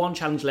only got one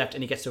challenge left,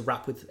 and he gets to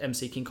rap with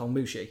MC King Kong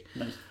Mushi.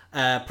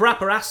 Nice.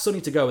 Parappa asks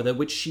Sunny to go with her,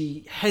 which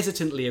she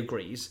hesitantly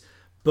agrees,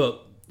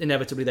 but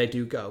inevitably they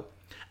do go.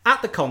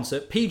 At the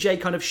concert,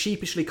 PJ kind of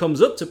sheepishly comes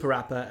up to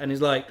Parappa and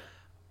is like,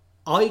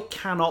 I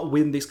cannot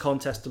win this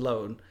contest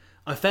alone.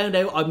 I found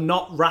out I'm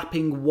not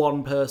rapping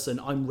one person,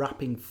 I'm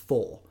rapping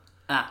 4.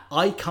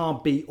 I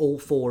can't beat all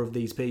 4 of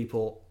these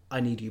people. I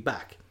need you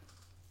back.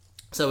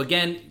 So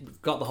again,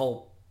 we've got the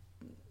whole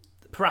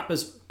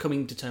Parappa's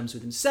coming to terms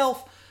with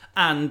himself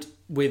and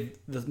with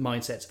the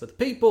mindsets of the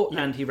people,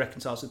 and he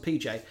reconciles with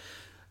PJ.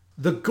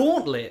 The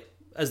Gauntlet,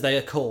 as they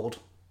are called,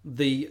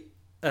 the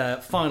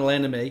final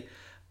enemy,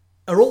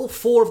 are all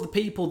 4 of the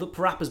people that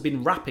Parappa's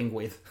been rapping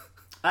with.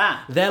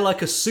 They're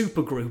like a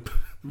super group.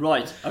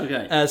 Right,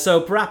 okay.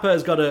 So Parappa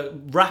has got to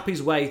rap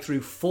his way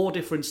through 4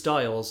 different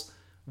styles,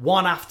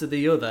 one after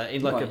the other,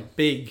 in like a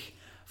big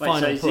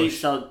final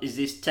push. Is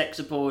this tech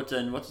support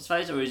and what's his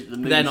face, or is it the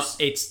Moose? They're not.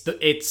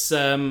 It's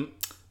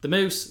the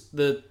Moose,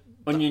 the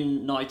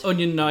Onion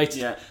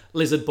Knight,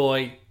 Lizard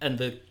Boy, and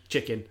the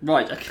Chicken.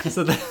 Right, okay.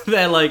 So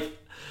they're like,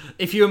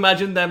 if you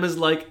imagine them as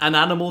like an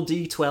animal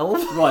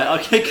D12. Right,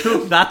 okay,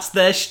 cool. That's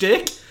their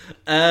shtick.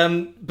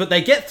 But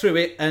they get through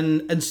it,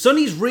 and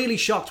Sunny's really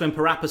shocked when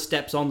Parappa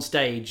steps on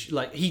stage.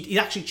 Like, he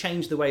actually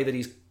changed the way that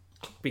he's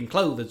been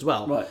clothed as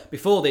well. Right.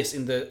 Before this,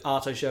 in the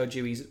art I showed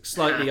you, he's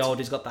slightly old,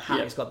 he's got the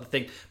hat, he's got the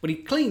thing. But he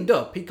cleaned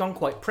up, he'd gone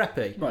quite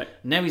preppy. Right.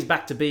 Now he's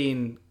back to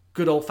being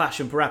good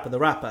old-fashioned Parappa the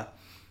Rapper.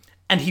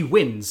 And he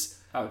wins.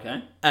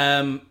 Okay.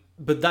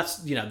 But that's,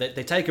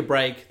 they take a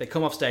break, they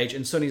come off stage,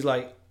 and Sunny's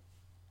like,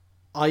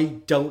 I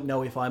don't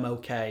know if I'm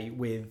okay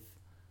with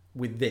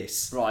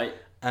this. Right.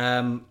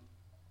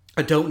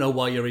 I don't know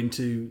why you're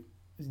into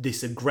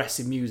this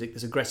aggressive music,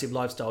 this aggressive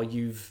lifestyle.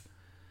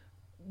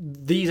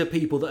 These are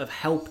people that have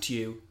helped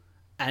you,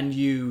 and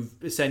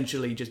you've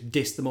essentially just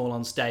dissed them all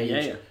on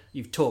stage. Yeah.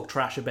 You've talked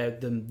trash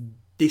about them.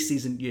 This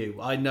isn't you.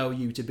 I know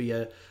you to be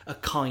a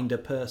kinder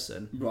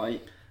person.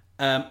 Right.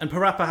 And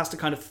Parappa has to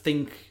kind of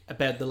think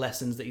about the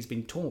lessons that he's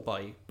been taught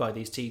by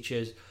these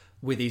teachers,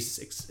 with his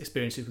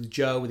experiences with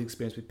Joe, with his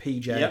experience with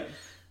PJ. Yep.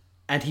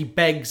 And he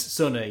begs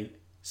Sunny,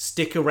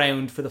 stick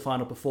around for the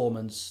final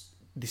performance.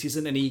 This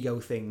isn't an ego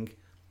thing.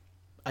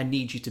 I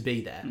need you to be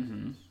there.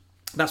 Mm-hmm.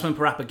 That's when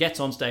Parappa gets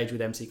on stage with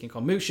MC King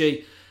Kong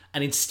Mushi,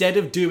 and instead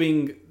of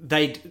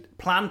they'd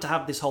planned to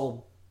have this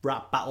whole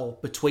rap battle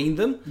between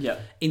them. Yeah.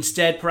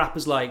 Instead,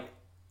 Parappa's like,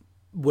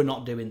 we're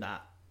not doing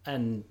that.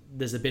 And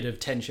there's a bit of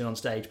tension on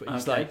stage, but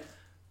he's like,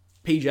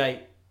 PJ,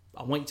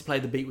 I want you to play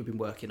the beat we've been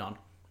working on.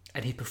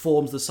 And he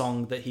performs the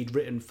song that he'd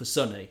written for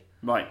Sunny.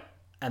 Right.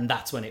 And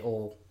that's when it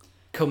all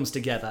comes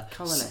together.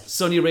 Colourless.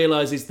 Sunny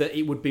realises that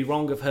it would be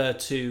wrong of her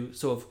to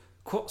sort of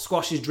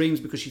squash his dreams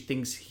because she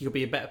thinks he could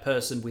be a better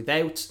person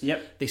without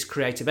this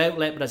creative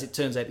outlet. But as it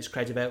turns out, this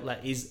creative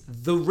outlet is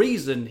the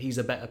reason he's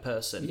a better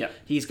person. Yep.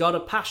 He's got a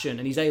passion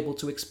and he's able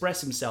to express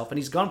himself. And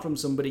he's gone from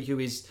somebody who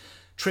is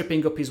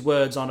tripping up his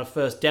words on a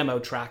first demo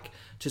track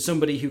to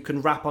somebody who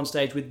can rap on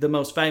stage with the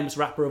most famous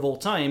rapper of all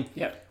time,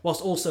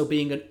 whilst also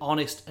being an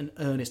honest and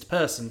earnest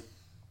person.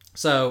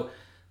 So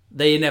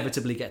they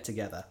inevitably get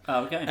together.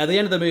 Okay. At the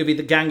end of the movie,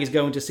 the gang is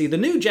going to see the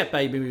new Jet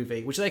Baby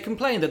movie, which they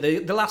complained that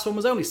the last one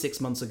was only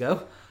 6 months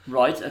ago.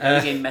 Right, okay,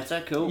 again,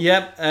 meta, cool.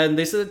 Yep, and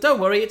they said, don't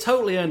worry, it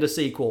totally earned a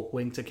sequel,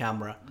 wink to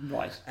camera.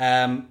 Right.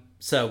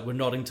 So we're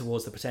nodding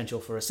towards the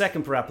potential for a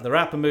second Parappa the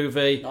Rapper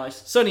movie.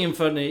 Nice. Sunny,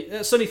 Funny,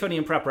 and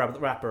Parappa the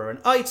Rapper are an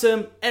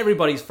item.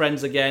 Everybody's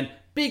friends again.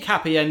 Big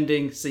happy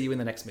ending. See you in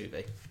the next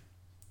movie.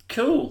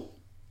 Cool.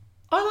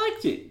 I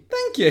liked it.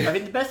 Thank you. I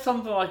think the best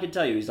something I could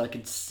tell you is I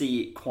could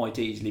see it quite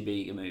easily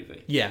being a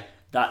movie. Yeah.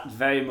 That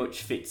very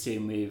much fits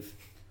in with...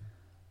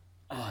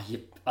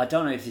 I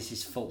don't know if this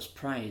is false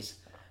praise.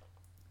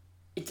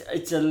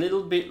 It's a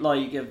little bit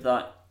like of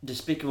that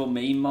Despicable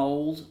Me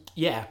mould.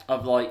 Yeah.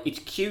 Of like, it's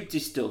cutesy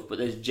stuff, but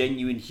there's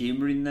genuine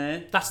humour in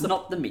there. That's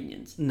not the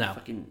Minions. No.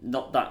 Fucking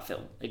not that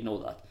film. Ignore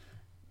that.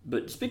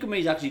 But Despicable Me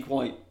is actually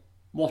quite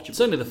watchable.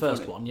 Certainly the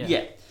first one, yeah.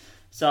 Yeah.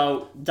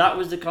 So that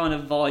was the kind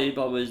of vibe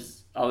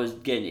I was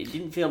getting. It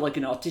didn't feel like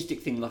an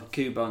artistic thing like a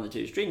Kubo and the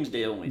Two Strings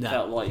deal. It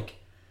felt like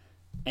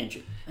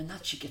entry. And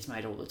that shit gets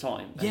made all the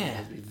time. And yeah. It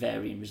has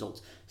varying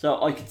results.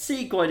 So I could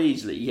see quite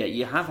easily,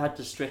 you have had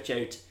to stretch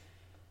out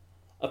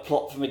a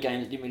plot from a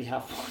game that didn't really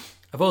have one.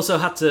 I've also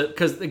had to,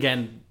 because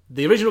again,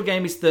 the original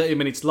game is 30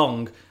 minutes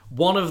long.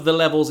 One of the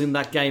levels in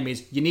that game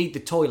is you need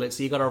the toilet,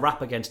 so you got to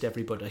rap against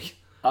everybody.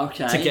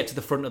 Okay. To get to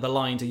the front of the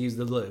line to use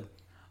the loo.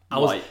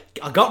 Right.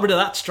 I got rid of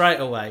that straight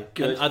away.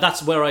 Good. And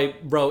that's where I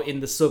wrote in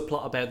the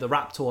subplot about the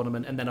rap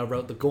tournament, and then I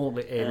wrote the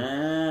gauntlet in.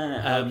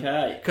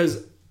 Okay.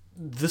 Because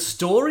the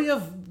story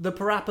of the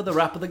Parappa the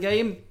Rapper the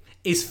game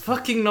is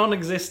fucking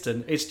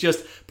non-existent. It's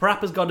just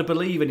Parappa's got to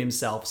believe in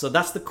himself. So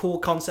that's the core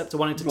concept I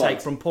wanted to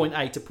take from point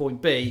A to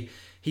point B.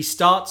 He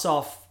starts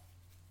off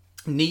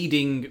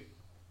needing,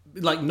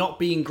 like, not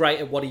being great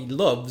at what he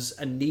loves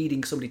and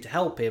needing somebody to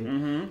help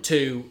him,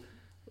 to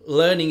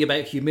learning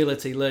about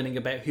humility, learning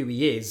about who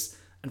he is,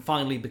 and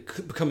finally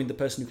becoming the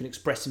person who can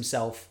express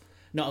himself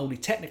not only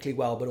technically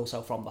well, but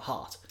also from the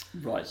heart.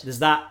 Right. There's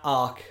that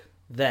arc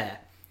there.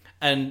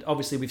 And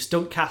obviously we've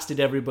stunt casted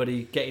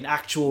everybody, getting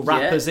actual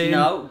rappers in.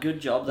 No, good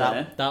job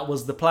there. That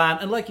was the plan.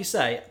 And like you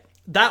say,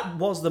 that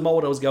was the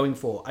mold I was going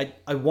for.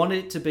 I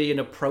wanted it to be an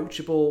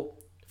approachable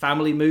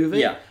family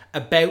movie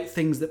about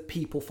things that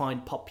people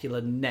find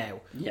popular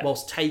now,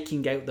 whilst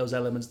taking out those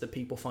elements that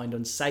people find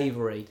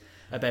unsavoury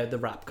about the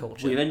rap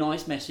culture. With a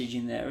nice message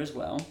in there as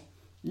well.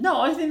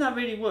 No, I think that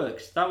really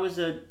works. That was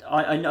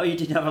I know you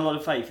didn't have a lot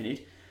of faith in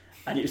it,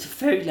 and it was a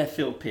very left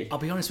field pick. I'll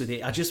be honest with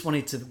you, I just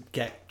wanted to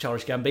get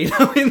Childish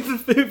Gambino in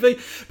the movie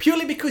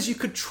purely because you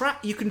can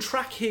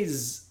track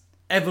his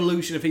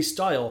evolution of his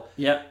style.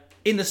 Yeah.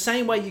 In the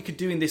same way you could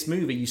do in this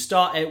movie. You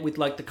start out with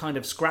like the kind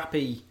of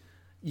scrappy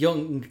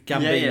young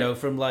Gambino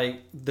from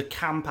like the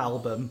Camp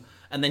album,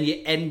 and then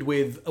you end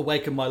with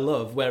Awaken My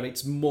Love, where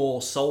it's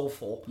more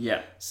soulful.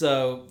 Yeah.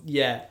 So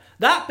yeah,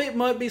 that bit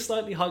might be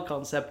slightly high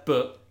concept,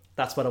 but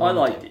that's what I wanted.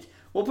 I liked it.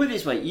 Well, put it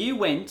this way, you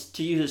went,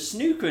 to use a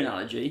snooker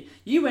analogy,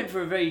 you went for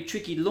a very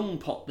tricky lung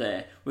pot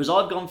there, whereas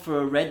I've gone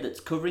for a red that's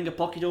covering a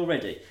pocket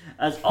already,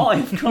 as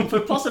I've gone for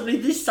possibly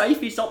the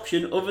safest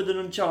option other than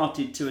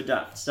Uncharted to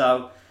adapt.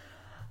 So,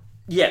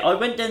 yeah, I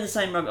went down the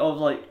same route of,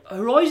 like,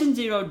 Horizon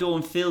Zero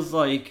Dawn feels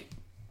like,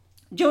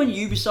 do you know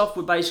when Ubisoft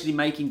were basically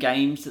making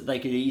games that they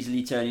could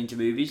easily turn into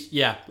movies?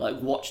 Yeah.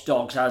 Like Watch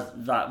Dogs has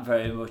that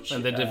very much.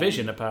 And The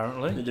Division,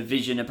 apparently. The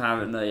Division,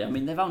 apparently. I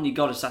mean, they've only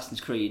got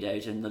Assassin's Creed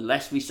out, and the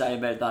less we say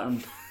about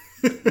that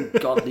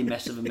ungodly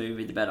mess of a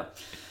movie, the better.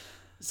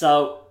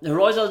 So,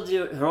 Horizon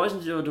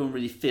Zero Dawn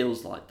really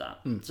feels like that.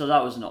 So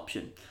that was an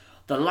option.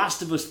 The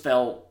Last of Us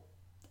felt,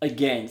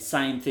 again,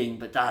 same thing,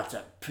 but that's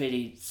a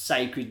pretty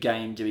sacred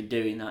game to be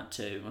doing that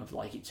too. Of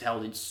like, it's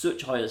held in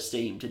such high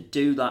esteem to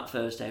do that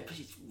first day. But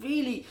it's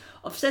really,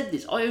 I've said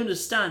this, I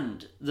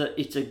understand that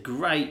it's a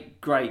great,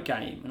 great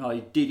game, and I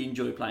did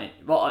enjoy playing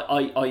it. Well,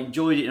 I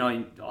enjoyed it,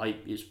 and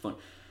it was fun.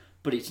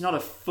 But it's not a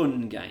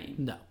fun game.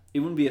 No. It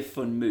wouldn't be a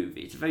fun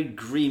movie. It's a very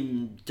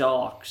grim,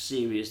 dark,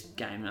 serious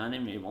game, and I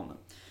didn't really want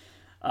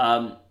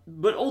them.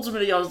 But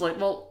ultimately, I was like,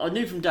 well, I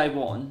knew from day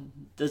one,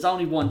 there's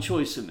only one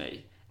choice for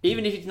me.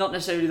 Even if it's not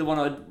necessarily the one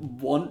I'd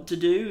want to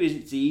do,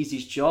 it's the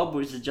easiest job,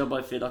 or it's the job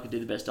I feel like I could do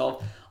the best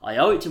of, I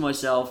owe it to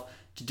myself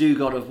to do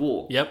God of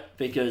War. Yep.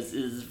 Because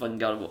this is fucking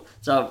God of War.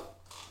 So,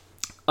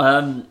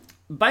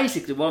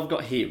 basically what I've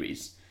got here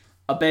is,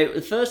 about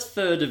the first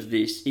third of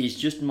this is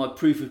just my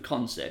proof of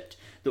concept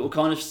that will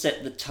kind of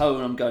set the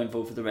tone I'm going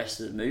for the rest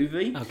of the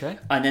movie. Okay.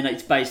 And then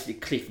it's basically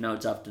cliff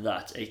notes after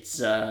that. It's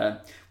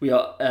we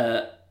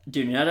are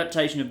doing an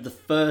adaptation of the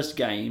first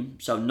game,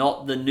 so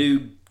not the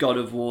new God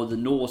of War, the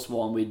Norse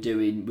one. We're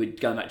going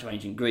back to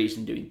ancient Greece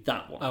and doing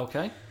that one.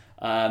 Okay.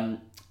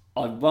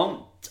 I've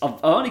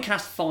only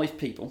cast 5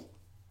 people.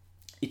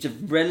 It's a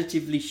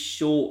relatively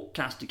short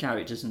cast of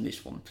characters in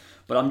this one,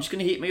 but I'm just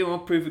going to hit me on my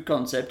proof of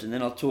concept, and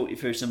then I'll talk you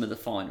through some of the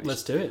fineries.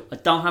 Let's do it. I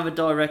don't have a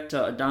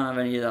director, I don't have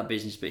any of that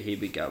business, but here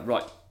we go.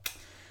 Right.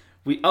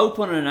 We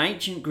open on an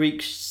ancient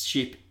Greek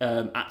ship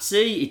at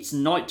sea. It's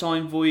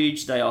nighttime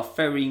voyage. They are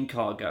ferrying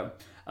cargo.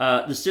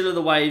 The still of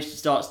the waves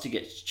starts to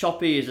get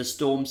choppy as a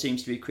storm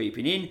seems to be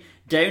creeping in.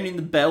 Down in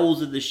the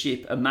bells of the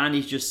ship, a man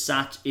is just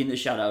sat in the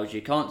shadows.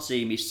 You can't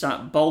see him. He's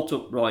sat bolt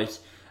upright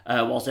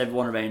whilst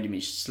everyone around him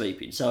is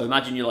sleeping. So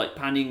imagine you're like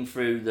panning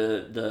through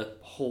the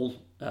hull,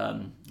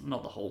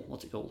 not the hull,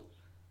 what's it called?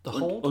 The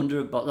hold?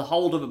 The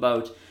hold of a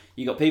boat.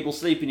 You got people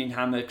sleeping in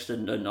hammocks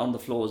and on the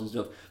floors and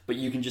stuff, but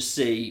you can just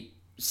see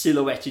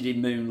silhouetted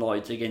in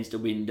moonlight against a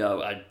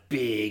window a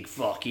big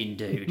fucking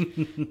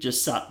dude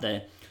just sat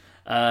there.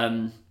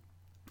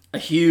 A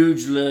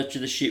huge lurch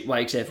of the ship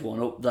wakes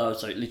everyone up though,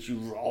 so it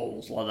literally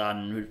rolls like that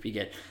and would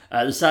begin.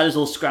 The sailors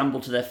all scramble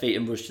to their feet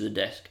and rush to the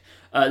desk.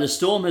 The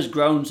storm has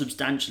grown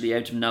substantially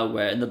out of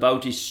nowhere, and the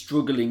boat is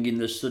struggling in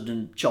the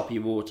sudden choppy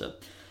water.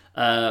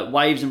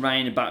 Waves and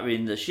rain are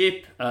battering the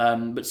ship,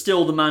 but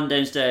still the man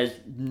downstairs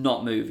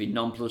not moving,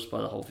 nonplussed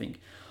by the whole thing.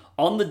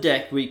 On the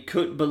deck, we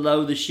cut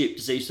below the ship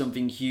to see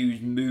something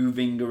huge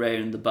moving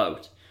around the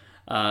boat,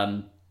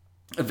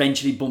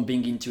 eventually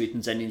bumping into it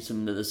and sending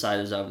some of the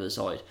sailors over the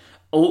side.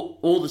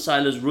 All the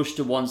sailors rush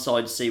to one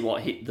side to see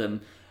what hit them,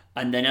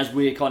 and then as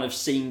we're kind of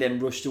seeing them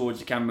rush towards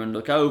the camera and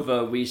look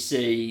over, we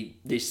see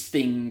this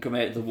thing come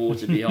out of the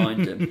water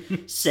behind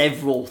them.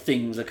 Several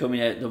things are coming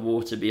out of the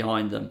water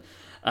behind them.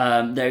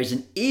 There is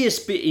an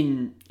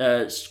ear-splitting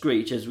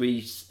screech as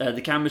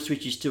the camera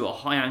switches to a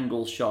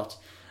high-angle shot,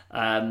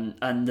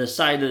 and the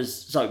sailors.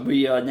 So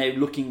we are now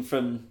looking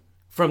from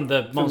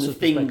the monster's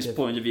thing's perspective.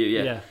 point of view.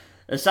 Yeah.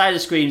 A sailor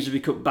screams as we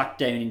cut back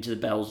down into the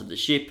bells of the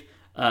ship.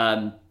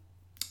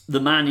 The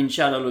man in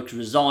shadow looks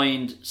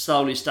resigned,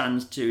 slowly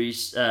stands to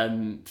his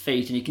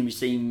feet, and he can be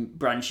seen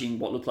branching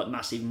what look like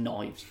massive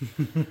knives.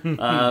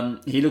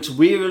 He looks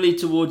wearily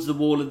towards the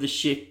wall of the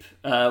ship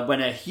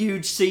when a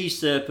huge sea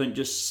serpent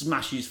just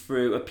smashes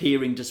through,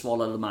 appearing to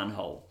swallow the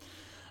manhole.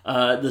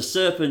 The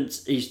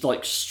serpent is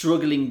like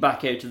struggling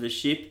back out of the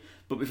ship,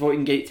 but before it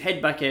can get its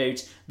head back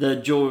out, the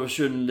jaw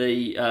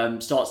suddenly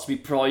starts to be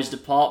prized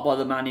apart by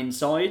the man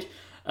inside.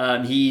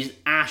 He's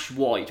ash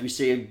white. We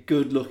see a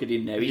good look at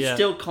him now. He's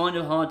still kind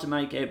of hard to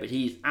make out, but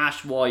he's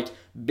ash white,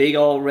 big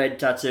old red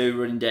tattoo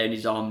running down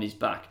his arm and his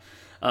back.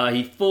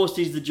 He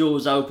forces the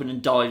jaws open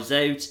and dives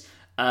out,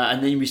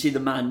 and then we see the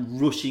man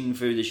rushing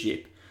through the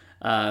ship.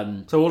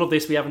 So all of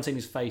this, we haven't seen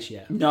his face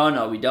yet.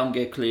 No, we don't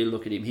get a clear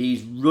look at him.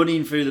 He's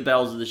running through the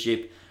bells of the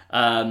ship.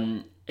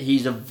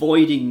 He's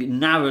avoiding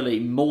narrowly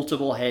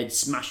multiple heads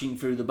smashing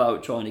through the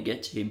boat trying to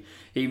get to him.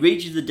 He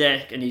reaches the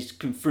deck and he's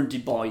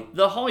confronted by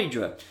the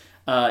Hydra.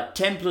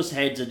 10 plus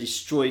heads are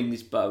destroying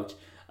this boat.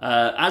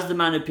 As the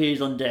man appears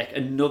on deck,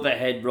 another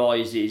head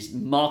rises,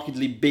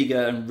 markedly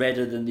bigger and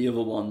redder than the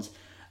other ones.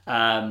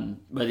 Where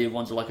the other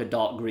ones are like a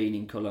dark green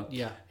in colour.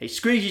 Yeah. He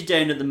screeches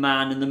down at the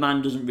man, and the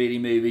man doesn't really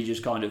move. He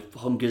just kind of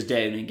hunkers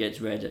down and gets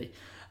ready.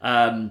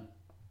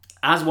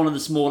 As one of the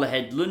smaller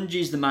head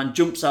lunges, the man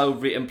jumps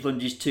over it and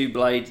plunges 2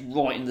 blades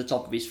right in the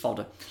top of his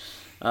fodder.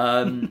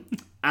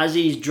 As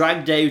he's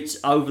dragged out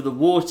over the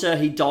water,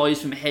 he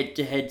dives from head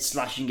to head,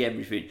 slashing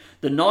everything.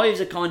 The knives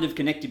are kind of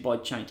connected by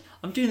chains.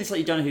 I'm doing this like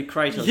you don't know who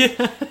Kratos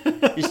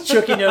is. He's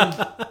chucking them,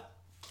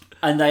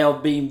 and they are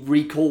being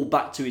recalled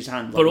back to his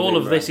hand. But all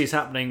of this is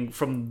happening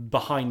from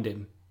behind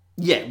him.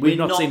 Yeah, we've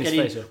not seen his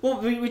face yet.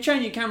 Well, we're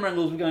changing camera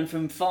angles. We're going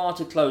from far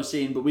to close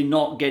in, but we're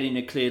not getting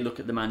a clear look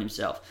at the man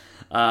himself.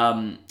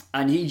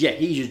 And he's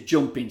just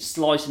jumping,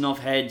 slicing off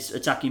heads,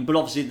 attacking. But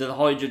obviously the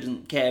Hydra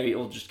doesn't care;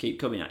 it'll just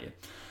keep coming at you.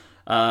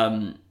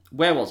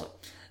 Where was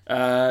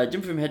I?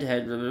 Jumping from head to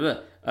head. Blah, blah,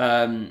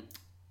 blah.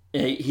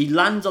 He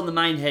lands on the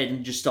main head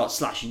and just starts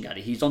slashing at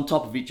it. He's on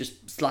top of it,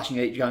 just slashing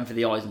at it, going for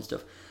the eyes and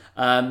stuff.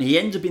 He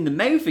ends up in the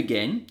mouth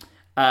again.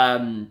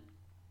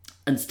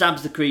 And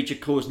stabs the creature,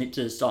 causing it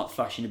to start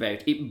thrashing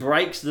about. It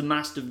breaks the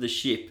mast of the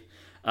ship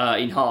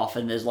in half,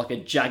 and there's like a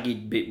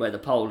jagged bit where the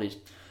pole is.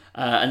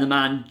 And the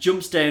man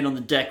jumps down on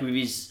the deck with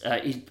his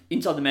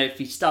inside the mouth.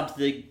 He stabs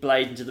the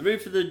blade into the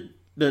roof of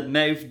the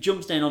mouth,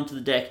 jumps down onto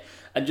the deck,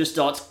 and just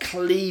starts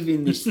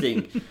cleaving this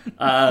thing.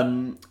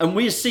 And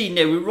we're seeing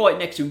now, we're right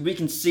next to him, we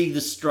can see the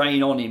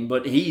strain on him,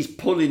 but he's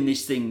pulling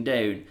this thing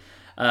down.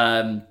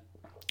 And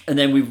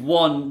then with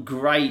one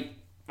great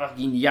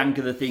fucking yank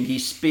of the thing, he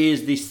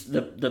spears this,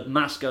 the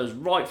mask goes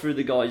right through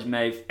the guy's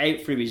mouth,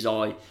 out through his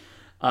eye,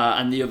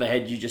 and the other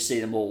head, you just see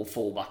them all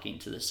fall back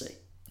into the sea.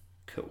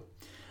 Cool.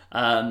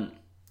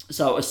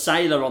 So a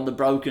sailor on the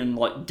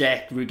broken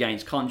deck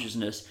regains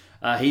consciousness.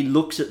 He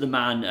looks at the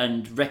man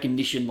and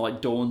recognition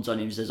dawns on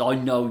him. He says, "I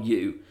know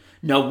you.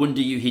 No wonder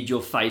you hid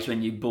your face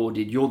when you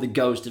boarded. You're the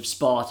ghost of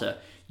Sparta.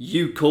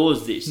 You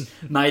caused this.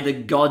 May the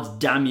gods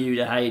damn you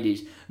to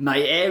Hades.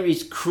 May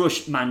Ares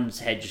crush..." Man's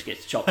head just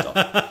gets chopped off.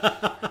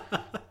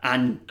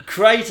 And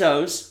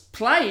Kratos,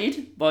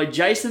 played by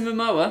Jason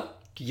Momoa.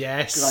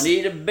 Yes. Because I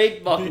need a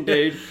big fucking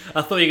dude.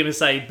 I thought you were going to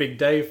say Big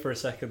Dave for a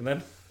second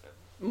then.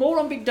 More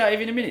on Big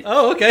Dave in a minute.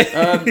 Oh,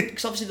 okay.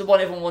 Because obviously the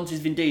one everyone wants is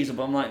Vin Diesel,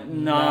 but I'm like,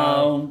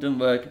 no. Doesn't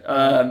work.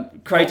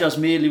 Kratos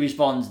merely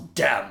responds,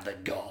 "Damn the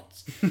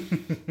gods."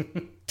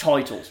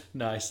 Titles.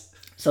 Nice.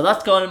 So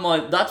that's kind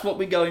of that's what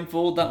we're going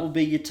for. That will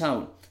be your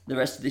tone. The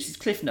rest of this is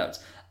Cliff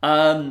Notes.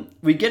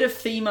 We get a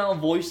female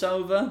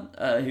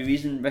voiceover who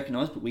isn't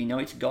recognised, but we know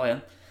it's Gaia,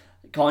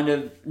 kind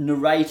of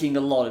narrating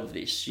a lot of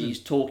this. She's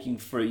talking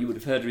through. You would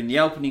have heard her in the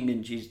opening,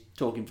 and she's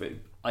talking through.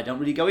 I don't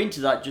really go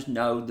into that. Just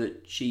know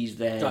that she's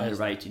there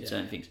narrating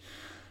certain things.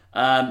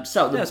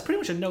 It's pretty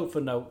much a note for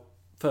note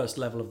first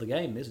level of the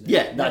game, isn't it?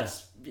 Yeah,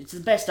 it's the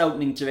best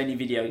opening to any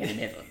video game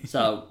ever.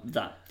 So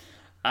that.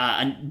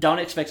 And don't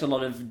expect a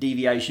lot of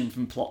deviation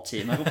from plots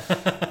here, Michael.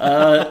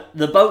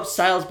 The boat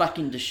sails back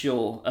into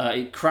shore.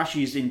 It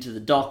crashes into the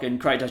dock, and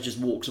Kratos just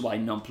walks away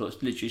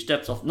nonplussed. Literally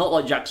steps off. Not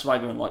like Jack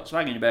Swagger and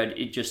swaggering about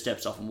it just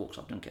steps off and walks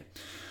off. Don't care.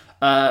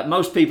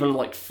 Most people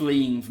are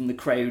fleeing from the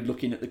crowd,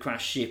 looking at the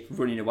crashed ship,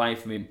 running away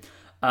from him.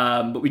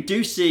 But we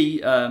do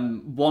see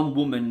one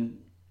woman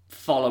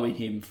following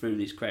him through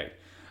this crowd.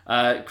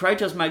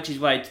 Kratos makes his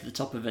way to the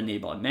top of a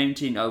nearby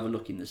mountain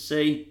overlooking the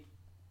sea.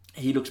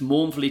 He looks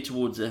mournfully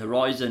towards the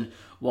horizon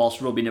whilst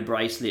rubbing a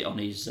bracelet on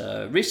his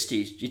wrist.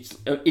 It's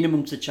in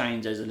amongst the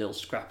chains. There's a little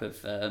scrap of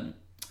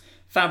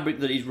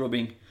fabric that he's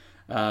rubbing.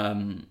 Where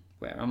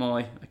am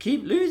I? I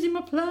keep losing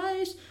my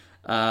place.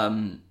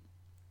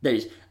 There he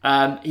is.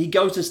 He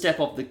goes to step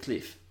off the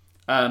cliff,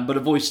 but a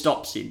voice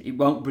stops him. It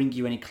won't bring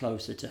you any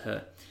closer to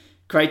her.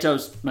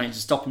 Kratos manages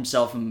to stop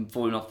himself from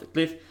falling off the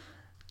cliff.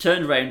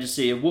 Turned around to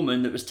see a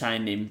woman that was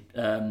tailing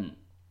him.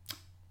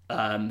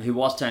 Who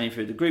was turning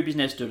through the group, is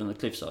now stood on the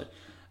cliffside.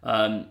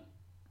 And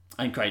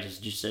Kratos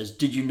just says,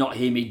 "Did you not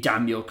hear me?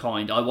 Damn your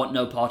kind. I want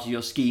no part of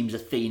your schemes,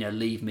 Athena.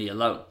 Leave me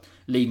alone."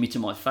 leave me to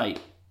my fate.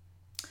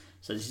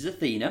 So this is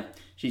Athena.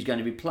 She's going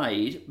to be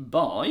played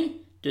by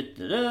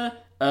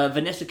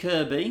Vanessa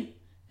Kirby,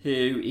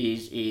 who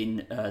is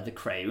in The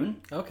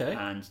Crown. Okay.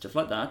 And stuff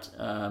like that.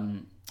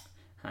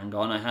 Hang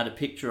on, I had a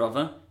picture of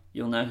her.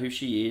 You'll know who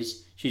she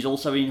is. She's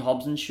also in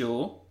Hobbs and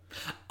Shaw.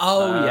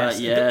 Oh,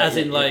 yes. As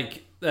in,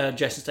 yeah.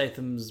 Jason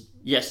Statham's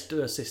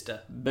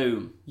sister.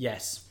 Boom.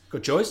 Yes.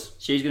 Good choice.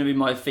 She's going to be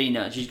my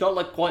Athena. She's got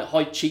like quite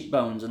high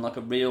cheekbones and like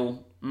a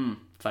real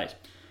face.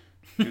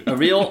 A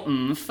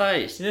real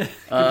face. Yeah,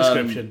 good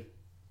description.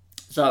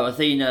 So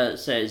Athena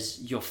says,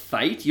 Your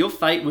fate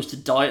was to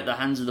die at the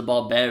hands of the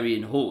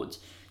barbarian hordes.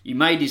 You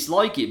may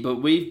dislike it,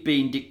 but we've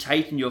been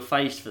dictating your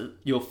fate for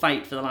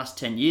the last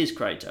 10 years,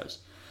 Kratos.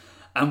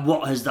 And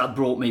what has that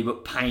brought me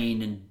but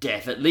pain and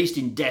death? At least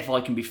in death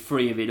I can be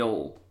free of it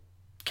all.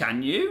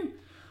 Can you?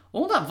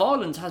 All that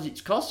violence has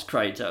its costs,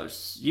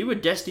 Kratos. You were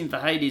destined for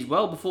Hades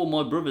well before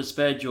my brother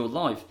spared your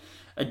life.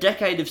 A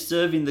decade of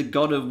serving the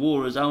god of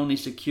war has only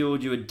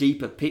secured you a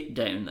deeper pit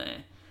down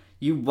there.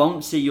 You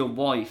won't see your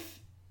wife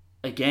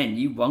again.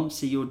 You won't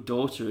see your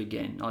daughter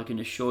again. I can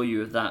assure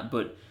you of that.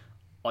 But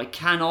I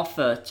can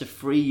offer to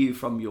free you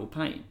from your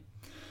pain.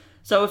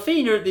 So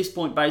Athena at this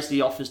point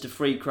basically offers to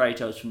free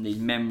Kratos from these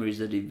memories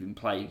that have been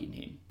plaguing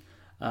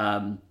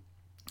him.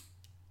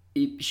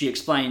 She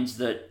explains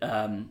that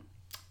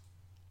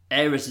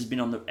Ares has been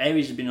on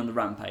the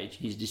rampage.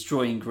 He's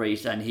destroying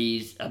Greece and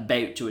he's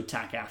about to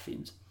attack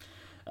Athens,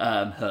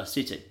 her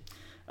city.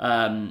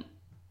 And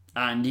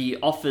her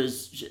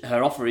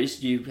offer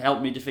is, you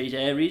help me defeat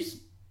Ares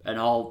and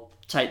I'll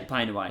take the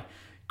pain away.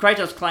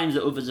 Kratos claims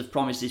that others have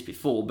promised this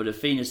before, but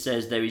Athena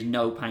says there is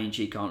no pain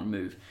she can't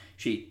remove.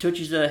 She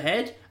touches her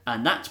head,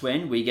 and that's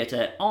when we get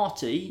an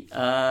arty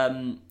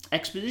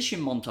exposition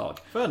montage.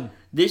 Fun.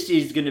 This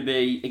is going to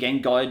be,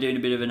 again, Gaia doing a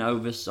bit of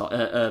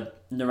an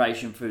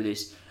narration through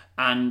this,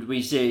 and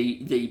we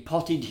see the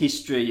potted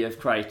history of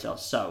Kratos.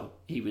 So,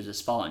 he was a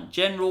Spartan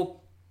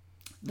general,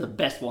 the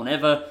best one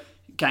ever,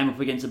 came up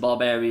against the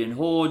barbarian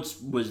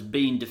hordes, was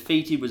being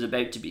defeated, was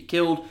about to be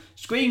killed,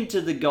 screamed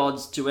to the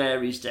gods, to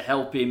Ares to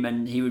help him,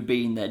 and he would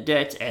be in their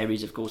debt.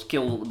 Ares, of course,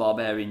 killed all the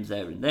barbarians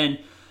there and then.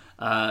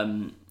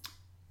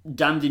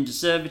 Damned into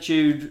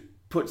servitude,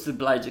 puts the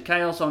Blades of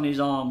Chaos on his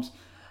arms.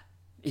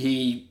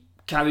 He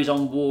carries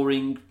on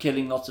warring,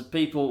 killing lots of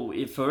people.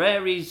 For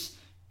Ares,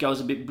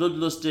 goes a bit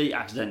bloodlusty,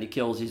 accidentally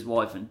kills his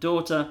wife and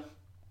daughter,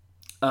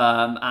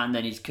 and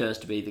then he's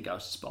cursed to be the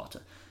ghost of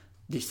Sparta.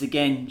 This,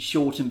 again,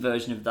 shortened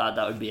version of that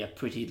would be a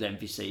pretty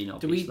lengthy scene,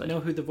 obviously. Do we know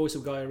who the voice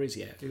of Gaia is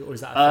yet? Or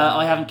is that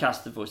I haven't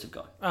cast the voice of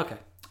Gaia. Okay.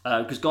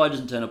 Because Gaia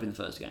doesn't turn up in the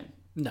first game.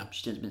 No.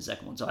 She turns up in the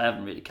second one, so I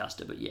haven't really cast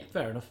her, but yeah.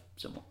 Fair enough.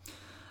 Somewhat.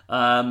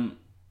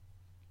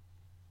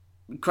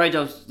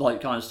 Kratos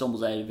kind of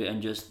stumbles out of it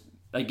and just,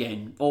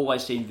 again,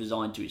 always seems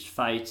resigned to his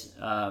fate.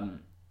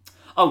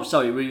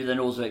 We then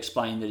also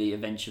explained that he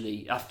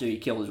eventually, after he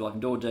killed his wife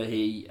and daughter,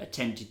 he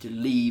attempted to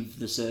leave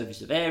the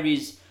service of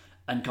Ares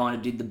and kind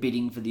of did the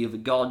bidding for the other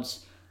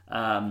gods,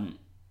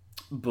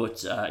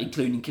 but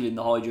including killing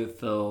the Hydra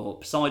for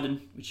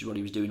Poseidon, which is what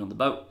he was doing on the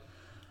boat.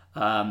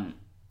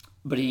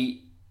 But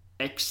he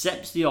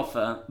accepts the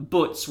offer,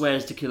 but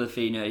swears to kill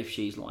Athena if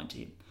she's lying to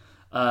him.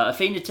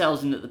 Athena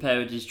tells him that the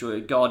power to destroy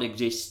a god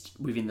exists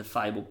within the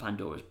fabled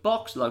Pandora's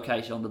box,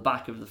 located on the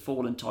back of the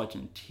fallen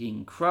Titan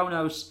King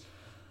Kronos.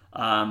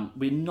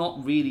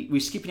 We're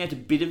skipping out a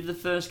bit of the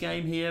first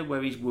game here,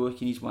 where he's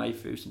working his way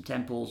through some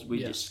temples.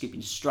 We're just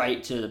skipping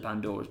straight to the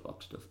Pandora's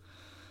box stuff.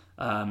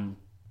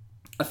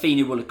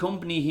 Athena will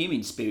accompany him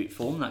in spirit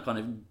form, that kind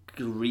of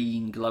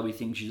green, glowy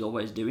thing she's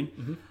always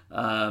doing,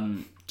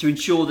 to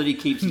ensure that he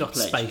keeps Not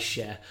his pledge. space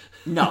share.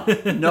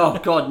 No,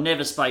 God,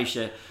 never space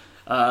share.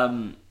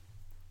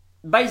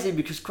 Basically,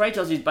 because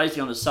Kratos is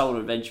basically on a solo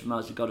adventure from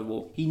the God of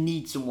War, he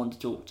needs someone to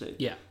talk to.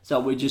 Yeah. So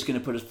we're just going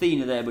to put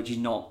Athena there, but she's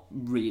not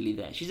really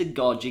there. She's a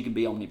god, she can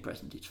be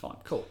omnipresent, it's fine.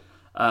 Cool.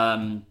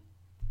 And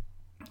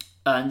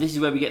this is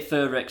where we get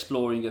further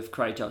exploring of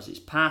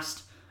Kratos'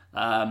 past.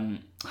 I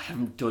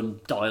haven't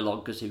done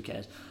dialogue because who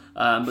cares?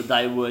 But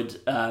they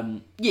would,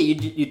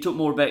 you talk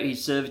more about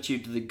his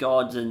servitude to the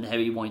gods and how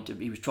he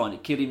was trying to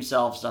kill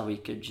himself so he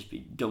could just be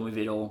done with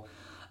it all.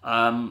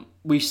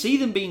 We see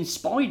them being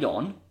spied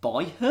on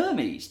by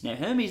Hermes. Now,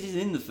 Hermes is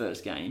in the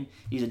first game.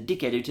 He's a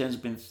dickhead who turns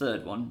up in the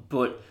third one,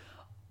 but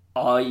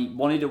I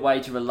wanted a way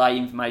to relay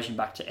information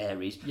back to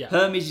Ares. Yeah.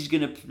 Hermes is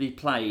going to be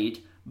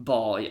played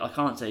by, I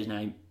can't say his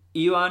name,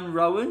 Iwan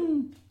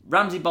Rowan?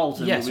 Ramsay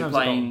Bolton will be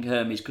playing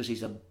Hermes because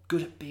he's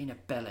good at being a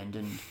bellend,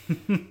 and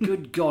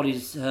good God,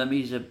 is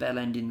Hermes a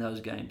bellend in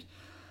those games.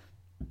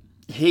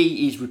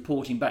 He is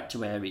reporting back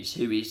to Ares,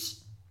 who is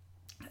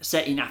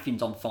setting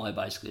Athens on fire,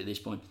 basically, at this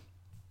point.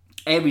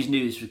 Ares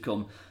knew this would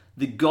come.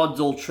 The gods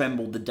all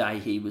trembled the day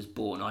he was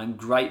born. I am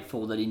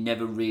grateful that he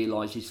never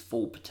realised his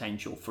full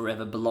potential,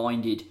 forever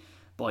blinded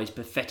by his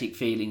pathetic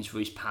feelings for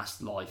his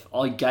past life.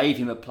 I gave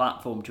him a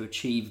platform to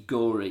achieve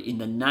glory in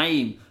the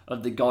name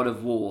of the god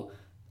of war,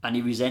 and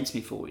he resents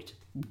me for it.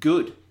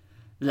 Good.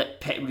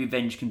 Let pet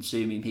revenge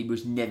consume him. He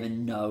must never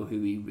know who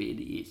he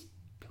really is.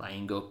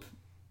 Playing up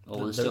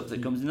all the stuff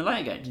that comes in the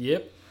later games.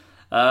 Yep.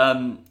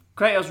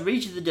 Kratos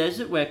reaches the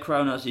desert where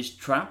Kronos is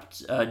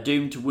trapped,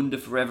 doomed to wander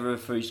forever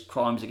for his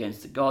crimes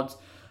against the gods.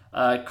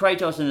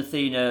 Kratos and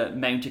Athena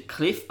mount a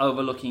cliff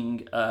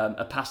overlooking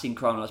a passing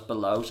Kronos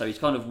below, so he's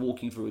kind of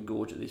walking through a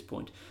gorge at this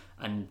point,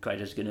 and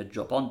Kratos is going to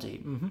drop onto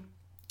him.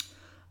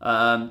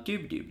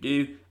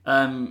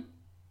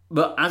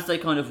 But as they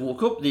kind of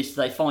walk up this,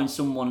 they find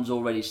someone's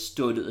already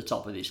stood at the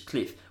top of this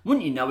cliff.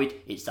 Wouldn't you know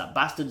it, it's that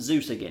bastard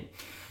Zeus again.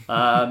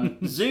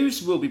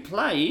 Zeus will be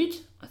played,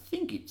 I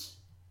think it's...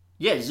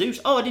 Yeah, Zeus.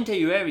 Oh, I didn't tell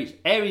you Ares.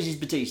 Ares is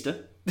Batista.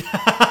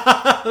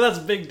 That's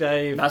Big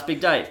Dave. That's Big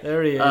Dave.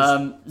 There he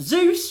is.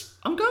 Zeus,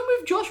 I'm going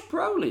with Josh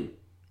Brolin.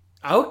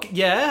 Okay,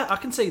 yeah, I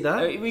can see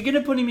that. We're going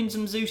to put him in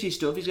some Zeusy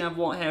stuff. He's going to have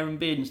white hair and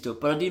beard and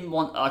stuff. But I didn't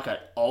want like an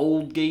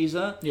old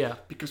geezer. Yeah.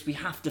 Because we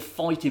have to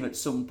fight him at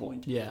some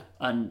point. Yeah.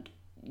 And,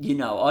 you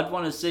know, I'd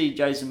want to see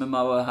Jason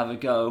Momoa have a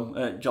go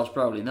at Josh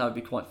Brolin. That would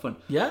be quite fun.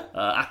 Yeah.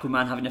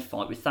 Aquaman having a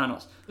fight with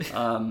Thanos.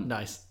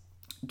 Nice.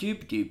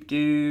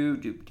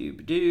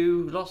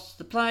 Doop-a-doop-doo, lost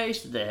the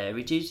place, there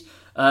it is.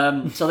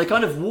 So they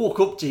kind of walk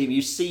up to him,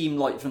 you see him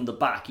like from the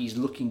back, he's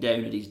looking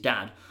down at his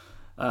dad.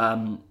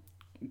 He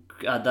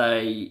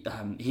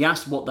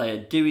asked what they are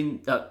doing,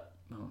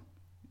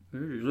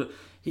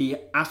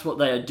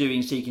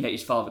 seeking out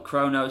his father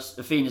Kronos.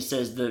 Athena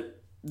says that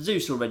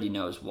Zeus already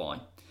knows why.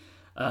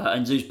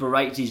 And Zeus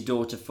berates his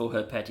daughter for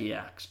her petty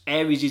acts.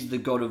 Ares is the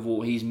god of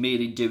war, he's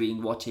merely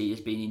doing what he has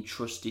been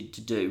entrusted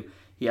to do.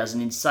 He has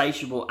an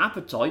insatiable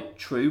appetite,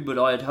 true, but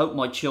I had hoped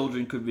my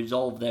children could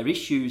resolve their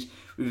issues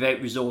without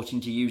resorting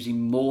to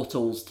using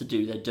mortals to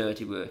do their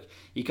dirty work.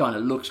 He kind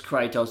of looks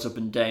Kratos up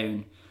and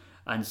down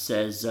and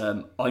says,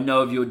 I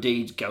know of your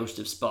deeds, Ghost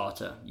of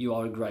Sparta. You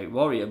are a great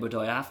warrior, but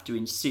I have to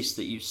insist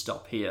that you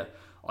stop here.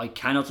 I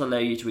cannot allow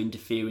you to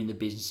interfere in the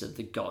business of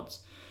the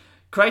gods.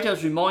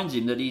 Kratos reminds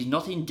him that he's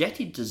not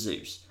indebted to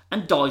Zeus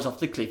and dives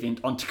off the cliff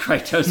onto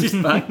Kratos'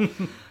 back.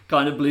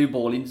 Kind of blue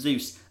balling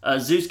Zeus.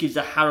 Zeus gives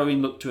a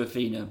harrowing look to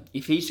Athena.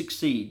 If he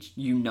succeeds,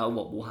 you know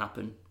what will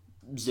happen.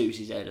 Zeus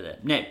is out of there.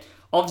 Now,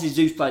 obviously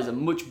Zeus plays a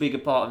much bigger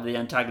part of the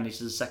antagonist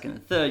of the second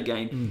and third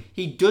game.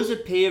 He does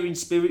appear in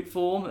spirit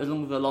form,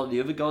 along with a lot of the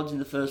other gods in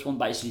the first one,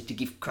 basically to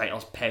give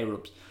Kratos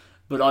power-ups.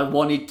 But I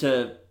wanted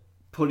to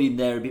put him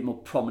there a bit more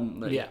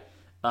prominently. Yeah.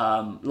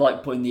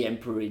 Like putting the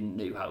Emperor in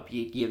New Hope.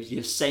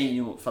 You're setting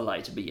him up for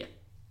later, but yeah,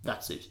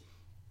 that's Zeus.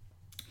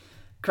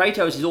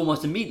 Kratos is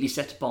almost immediately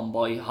set upon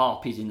by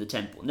harpies in the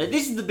temple. Now,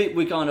 this is the bit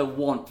we kind of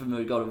want from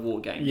a God of War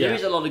game. Yeah. There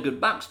is a lot of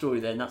good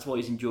backstory there, and that's why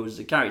he's enjoyed as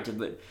a character,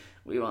 but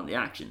we want the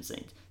action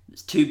scenes.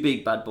 There's two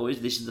big bad boys.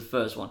 This is the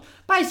first one.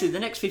 Basically, the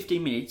next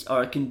 15 minutes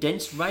are a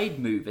condensed raid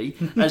movie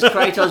as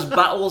Kratos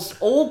battles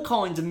all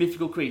kinds of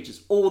mythical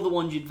creatures. All the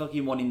ones you'd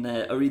fucking want in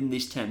there are in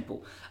this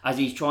temple as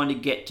he's trying to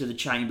get to the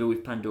chamber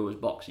with Pandora's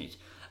box in it.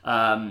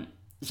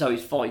 So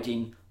he's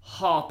fighting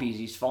harpies,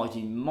 he's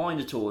fighting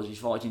minotaurs, he's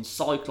fighting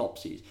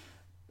cyclopses.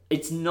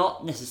 It's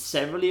not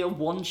necessarily a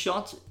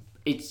one-shot.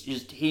 It's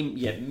just him,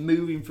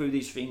 moving through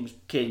these things,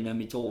 killing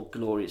them. It's all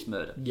glorious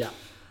murder. Yeah.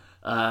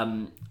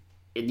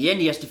 In the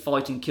end, he has to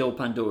fight and kill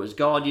Pandora's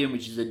Guardian,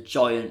 which is a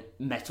giant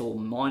metal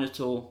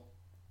minotaur.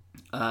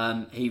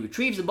 He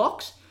retrieves the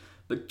box,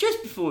 but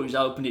just before he's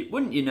opened it,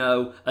 wouldn't you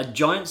know, a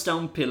giant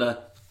stone pillar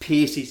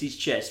pierces his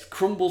chest,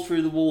 crumbles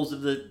through the walls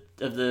of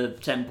the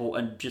temple,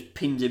 and just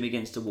pins him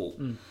against the wall.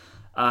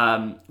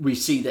 We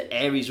see that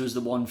Ares was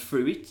the one who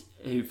threw it.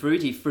 He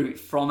threw it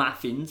from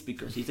Athens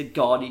because he's a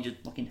god. He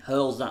just fucking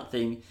hurls that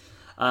thing.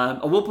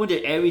 I will point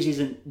out Ares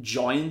isn't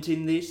giant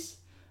in this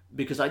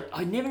because I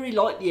never really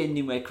liked the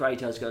ending where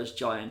Kratos goes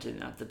giant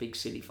and have the big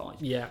silly fight.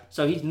 Yeah.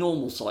 So he's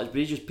normal size, but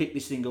he just picked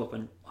this thing up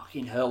and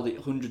fucking hurled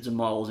it hundreds of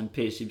miles and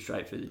pierced him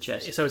straight through the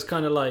chest. So it's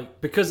kind of like,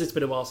 because it's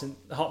been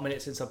a hot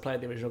minute since I played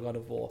the original God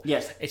of War.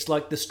 Yes. It's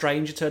like the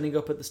stranger turning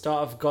up at the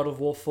start of God of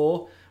War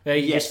 4, where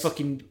he just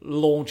fucking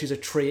launches a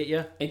tree at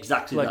you.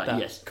 Exactly like that,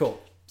 yes.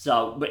 Cool.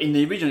 So, but in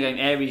the original game,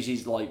 Ares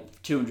is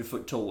like 200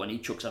 foot tall and he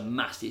chucks a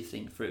massive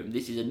thing through him.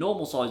 This is a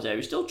normal size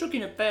Ares, still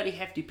chucking a fairly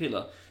hefty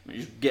pillar, and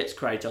just gets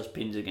Kratos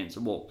pinned against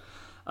the wall.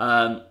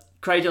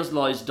 Kratos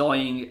lies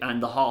dying and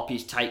the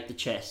harpies take the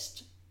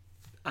chest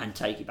and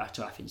take it back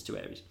to Athens to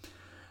Ares.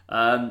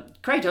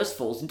 Kratos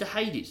falls into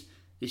Hades.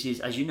 This is,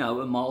 as you know,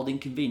 a mild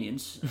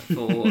inconvenience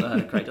for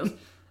Kratos.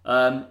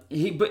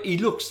 But he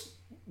looks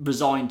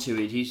resigned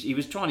to it. He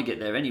was trying to get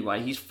there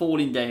anyway. He's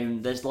falling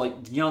down. There's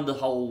the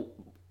whole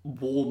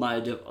wall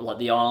made of like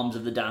the arms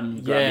of the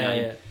damned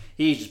grabbing him.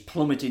 He's just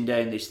plummeting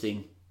down this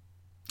thing.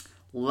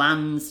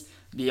 Lands,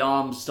 the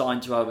arms starting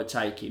to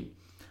overtake him.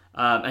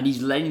 And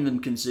he's letting them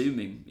consume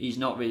him. He's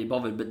not really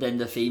bothered. But then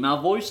the female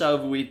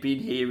voiceover we've been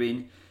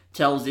hearing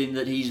tells him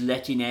that he's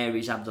letting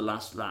Ares have the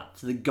last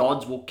laugh. The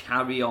gods will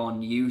carry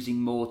on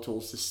using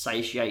mortals to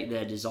satiate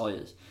their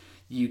desires.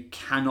 You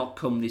cannot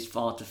come this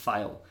far to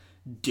fail.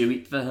 Do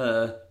it for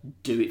her.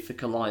 Do it for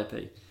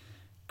Calliope.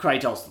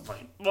 Kratos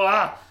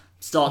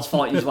starts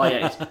fighting his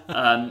way out.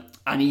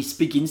 And he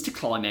begins to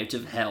climb out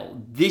of hell.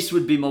 This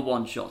would be my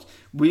one shot.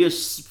 We are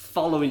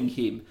following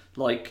him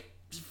like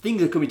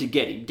things are coming to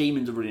get him.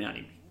 Demons are running at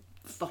him.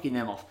 Fucking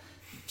them off.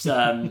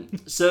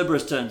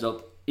 Cerberus turns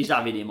up, he's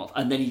having him off,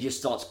 and then he just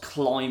starts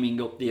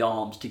climbing up the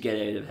arms to get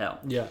out of hell.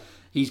 Yeah.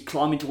 He's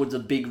climbing towards a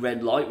big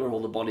red light where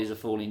all the bodies are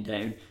falling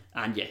down,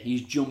 and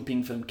he's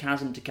jumping from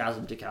chasm to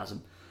chasm to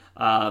chasm.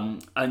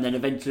 And then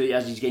eventually,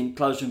 as he's getting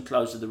closer and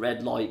closer, the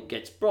red light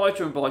gets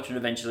brighter and brighter and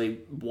eventually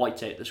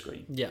whites out the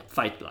screen. Yeah.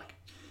 Fade black.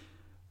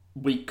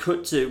 We're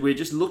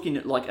just looking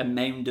at like a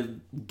mound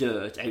of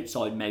dirt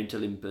outside Mount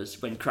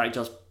Olympus when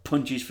Kratos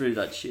punches through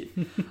that shit.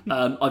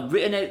 I'd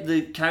written out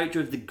the character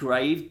of the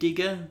grave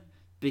digger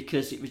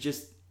because it was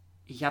just,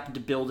 he happened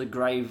to build a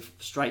grave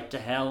straight to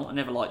hell. I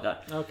never liked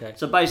that. Okay.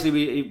 So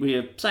basically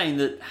we're saying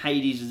that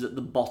Hades is at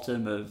the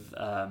bottom of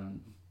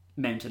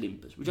Mount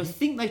Olympus, which I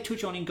think they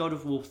touch on in God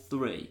of War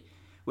 3.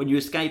 When you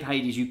escape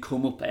Hades, you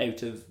come up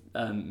out of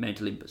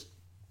Mount Olympus.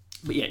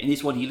 But yeah, in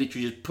this one, he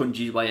literally just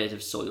punches his way out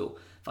of soil.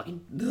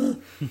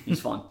 Fucking, he's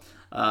fine.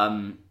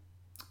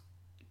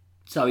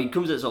 So he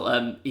comes at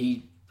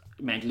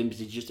Mount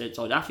Olympus is just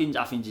outside Athens.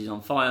 Athens is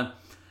on fire.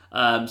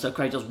 So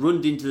Kratos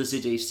runs into the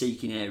city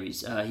seeking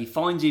Ares. He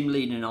finds him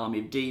leading an army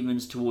of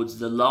demons towards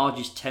the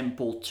largest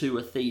temple to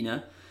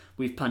Athena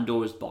with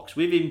Pandora's box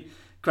with him.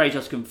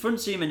 Kratos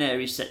confronts him and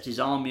Ares sets his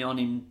army on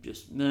him.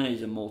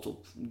 He's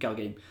immortal. Go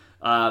get him.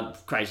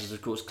 Kratos,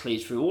 of course,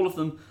 clears through all of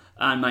them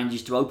and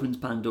manages to open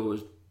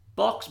Pandora's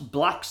box.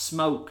 Black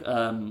smoke,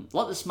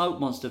 like the smoke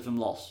monster from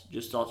Lost,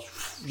 just starts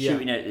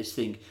shooting out this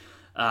thing.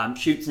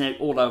 Shoots out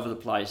all over the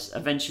place.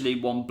 Eventually,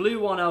 one blue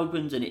one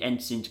opens and it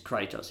enters into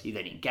Kratos. He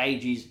then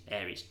engages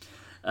Ares.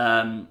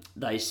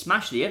 They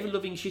smash the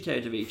ever-loving shit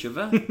out of each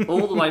other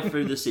all the way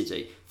through the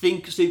city.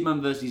 Think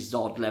Superman vs.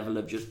 Zod level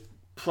of just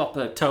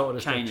proper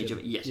total carnage of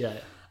it. Yes. Yeah.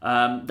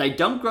 They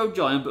don't grow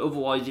giant, but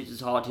otherwise it's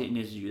as hard hitting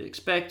as you'd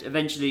expect.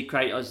 Eventually,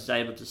 Kratos is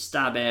able to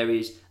stab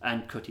Ares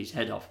and cut his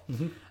head off.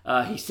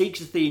 He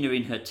seeks Athena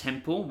in her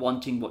temple,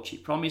 wanting what she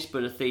promised,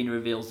 but Athena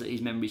reveals that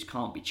his memories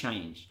can't be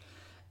changed.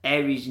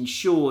 Ares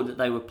ensured that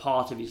they were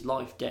part of his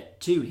life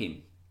debt to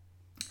him.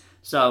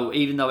 So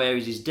even though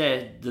Ares is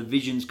dead, the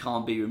visions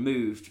can't be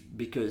removed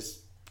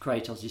because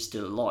Kratos is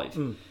still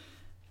alive.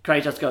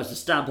 Kratos goes to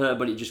stab her,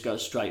 but it just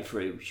goes straight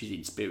through. She's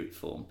in spirit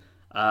form.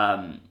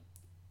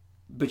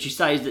 But she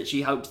says that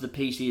she hopes the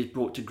peace he has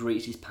brought to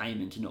Greece is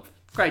payment enough.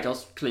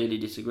 Kratos clearly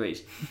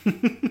disagrees.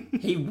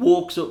 He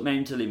walks up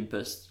Mount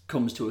Olympus,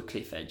 comes to a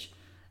cliff edge.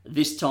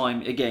 This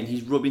time, again,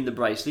 he's rubbing the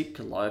bracelet,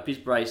 Calliope's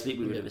bracelet.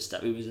 We would have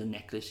established it was a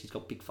necklace. He's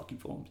got big fucking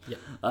forms. Yeah.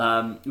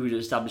 We would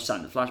have established that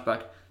in the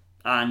flashback.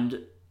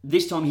 And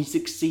this time he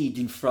succeeds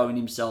in throwing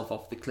himself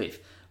off the cliff.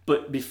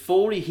 But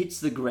before he hits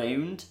the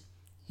ground,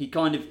 he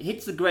kind of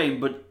hits the ground,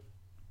 but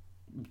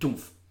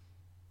doof.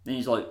 And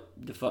he's like,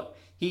 the fuck?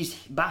 He's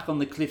back on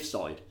the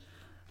cliffside.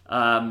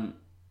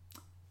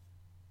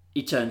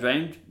 He turns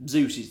around.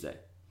 Zeus is there.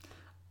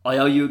 I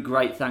owe you a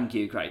great thank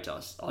you,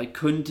 Kratos. I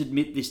couldn't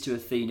admit this to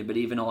Athena, but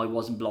even I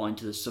wasn't blind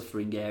to the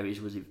suffering Ares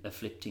was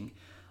afflicting.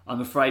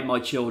 I'm afraid my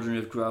children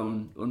have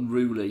grown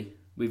unruly,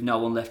 with no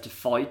one left to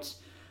fight,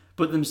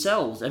 but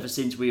themselves ever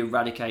since we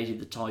eradicated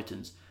the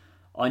Titans.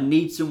 I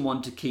need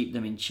someone to keep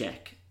them in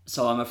check,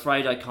 so I'm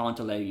afraid I can't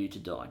allow you to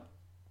die.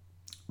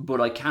 But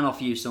I can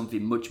offer you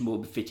something much more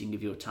befitting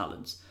of your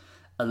talents.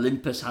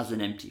 Olympus has an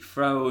empty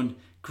throne,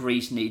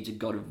 Greece needs a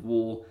god of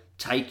war.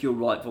 Take your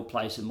rightful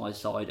place on my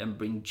side and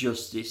bring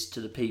justice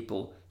to the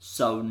people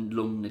so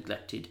long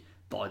neglected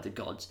by the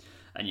gods.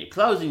 And your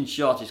closing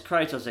shot is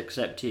Kratos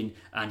accepting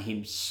and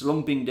him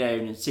slumping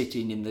down and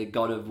sitting in the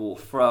God of War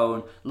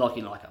throne,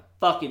 looking like a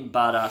fucking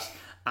badass.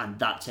 And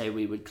that's how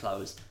we would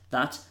close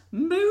that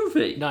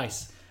movie.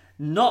 Nice.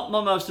 Not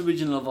my most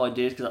original of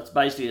ideas, because that's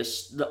basically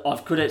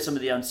I've cut out some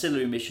of the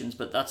ancillary missions,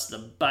 but that's the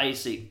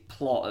basic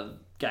plot of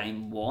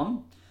game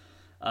one.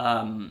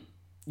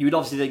 You would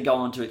obviously then go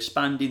on to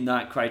expanding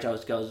that.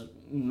 Kratos goes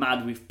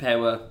mad with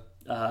power,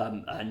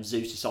 and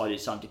Zeus decided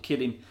it's time to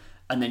kill him.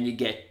 And then you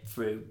get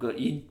through.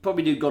 You'd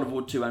probably do God of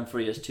War 2 and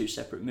 3 as two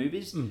separate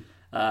movies.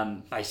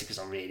 Basically, because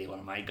I really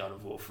want to make God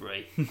of War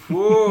 3.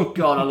 Oh,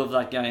 God, I love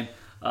that game.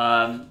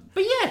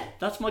 But yeah,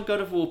 that's my God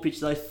of War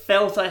pitch that I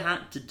felt I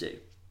had to do.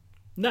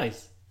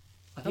 Nice.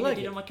 I think I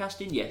did on my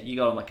casting. Yeah, you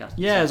got on my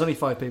casting. Yeah, there's only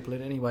 5 people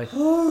in it anyway.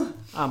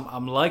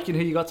 I'm liking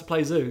who you got to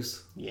play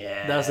Zeus.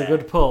 Yeah. That's a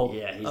good pull.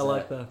 Yeah, I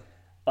like that.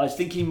 I was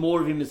thinking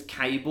more of him as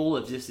Cable,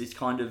 of just this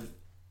kind of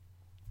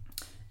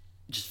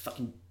just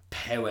fucking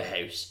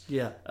powerhouse.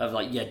 Yeah. Of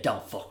like, yeah,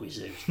 don't fuck with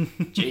Zeus.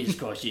 Jesus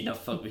Christ, you don't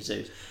fuck with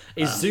Zeus.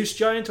 Is Zeus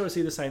giant or is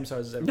he the same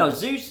size as everyone? No,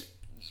 Zeus,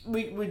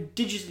 we're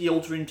digitally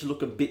altering him to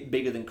look a bit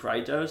bigger than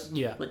Kratos.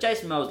 Yeah. Like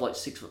Jason Momoa's like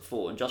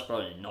 6'4" and Josh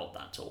Brolin is not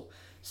that tall.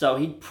 So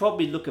he'd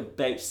probably look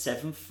about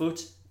 7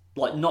 foot.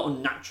 Like, not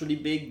unnaturally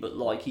big, but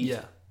like he's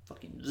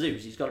fucking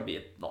Zeus. He's got to be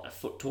like a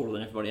foot taller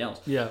than everybody else.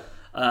 Yeah.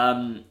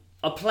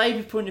 I played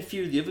with putting a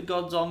few of the other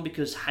gods on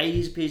because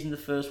Hades appears in the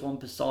first one,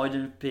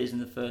 Poseidon appears in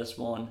the first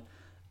one.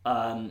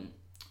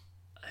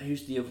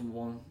 Who's the other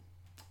one?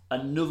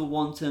 Another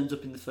one turns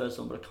up in the first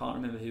one, but I can't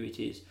remember who it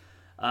is.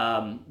 But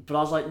I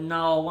was like,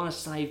 no, I want to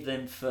save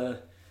them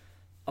for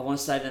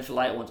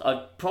later ones.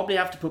 I'd probably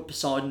have to put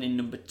Poseidon in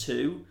number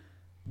 2,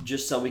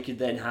 just so we could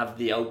then have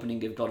the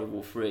opening of God of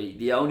War 3.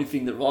 The only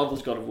thing that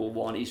rivals God of War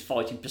 1 is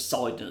fighting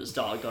Poseidon at the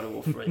start of God of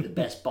War 3, the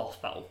best boss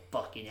battle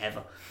fucking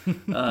ever.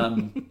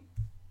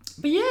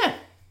 But yeah,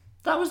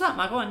 that was that,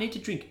 Michael. I need to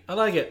drink. I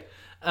like it.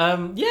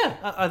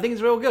 I think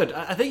it's real good.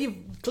 I think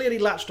you've clearly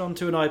latched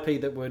onto an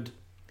IP that would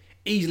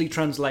easily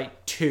translate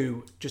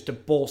to just a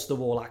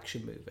balls-to-the-wall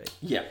action movie.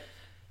 Yeah.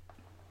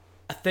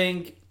 I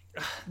think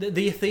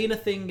the Athena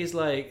thing is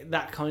like,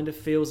 that kind of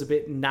feels a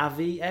bit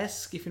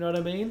Navi-esque, if you know what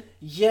I mean.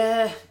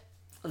 Yeah,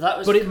 that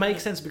was. But it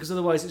makes sense because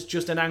otherwise it's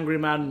just an angry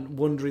man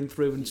wandering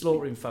through and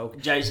slaughtering folk.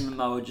 Jason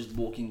Momoa just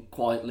walking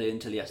quietly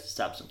until he has to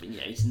stab something.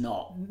 Yeah, it's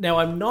not. Now,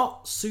 I'm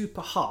not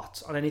super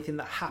hot on anything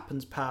that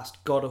happens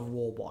past God of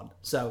War 1.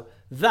 So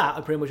that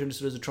I pretty much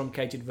understood as a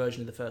truncated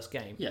version of the first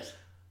game. Yes.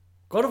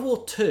 God of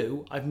War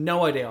 2, I've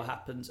no idea what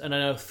happens, and I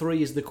know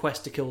 3 is the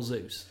quest to kill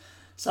Zeus.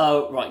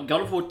 So, right,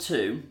 God of War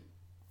 2.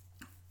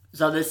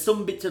 So there's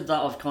some bits of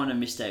that I've kind of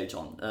missed out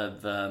on.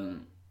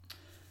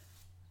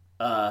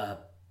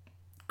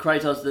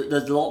 Kratos,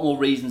 there's a lot more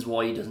reasons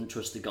why he doesn't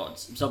trust the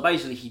gods. So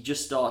basically he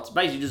just does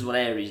what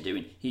Ares is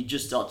doing. He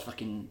just starts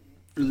fucking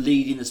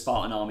leading the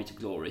Spartan army to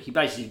glory. He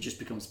basically just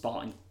becomes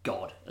Spartan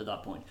god at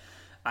that point.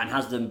 And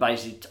has them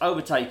basically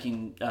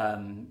overtaking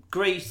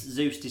Greece.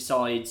 Zeus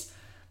decides,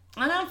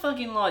 I don't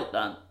fucking like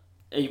that.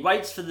 He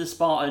waits for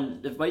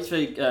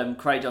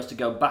Kratos to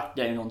go back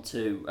down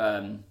onto...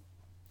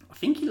 I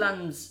think he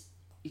lands...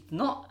 It's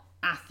not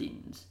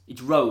Athens.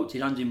 It's Rhodes. He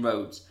lands in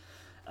Rhodes.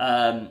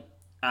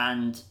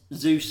 And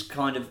Zeus,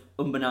 kind of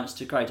unbeknownst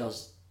to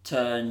Kratos,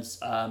 turns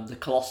the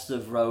Colossus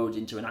of Rhodes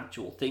into an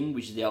actual thing,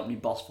 which is the opening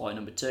boss fight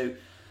number 2.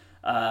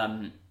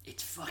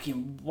 It's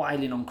fucking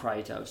wailing on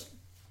Kratos.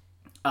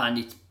 And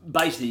it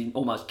basically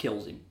almost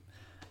kills him.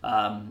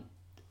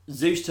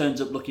 Zeus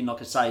turns up looking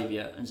like a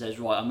saviour and says,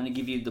 right, I'm going to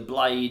give you the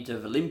blade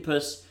of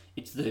Olympus.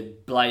 It's the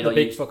blade The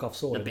big fuck-off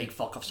sword. The big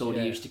fuck-off sword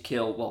he used to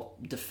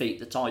defeat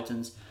the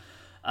Titans.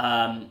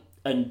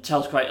 And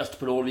tells Kratos to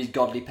put all of his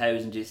godly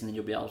powers into this and then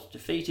you'll be able to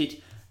defeat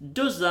it.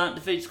 Does that,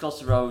 defeats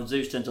Colossus of Rhodes,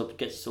 Zeus turns up,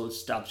 gets the sword,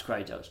 stabs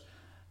Kratos.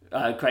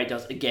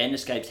 Kratos, again,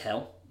 escapes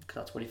hell, because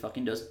that's what he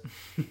fucking does.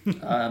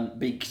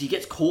 Because he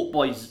gets caught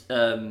by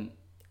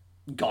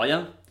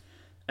Gaia.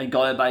 And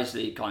Gaia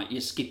basically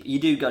you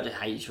do go to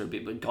Hades for a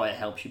bit, but Gaia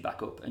helps you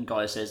back up. And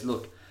Gaia says,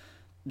 look,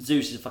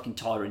 Zeus is a fucking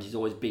tyrant. He's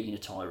always being a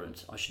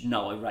tyrant. I should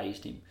know. I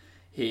raised him.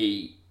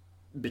 He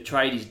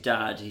betrayed his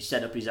dad. He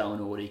set up his own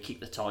order. He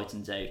kicked the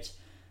Titans out.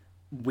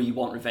 We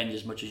want revenge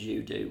as much as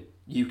you do.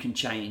 You can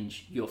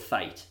change your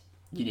fate.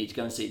 You need to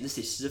go and see the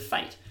Sisters of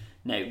Fate.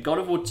 Now, God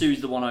of War 2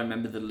 is the one I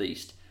remember the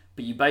least.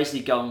 But you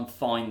basically go and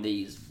find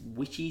these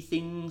witchy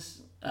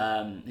things,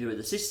 who are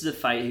the Sisters of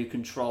Fate, who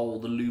control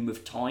the Loom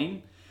of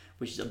Time,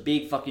 which is a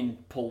big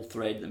fucking pull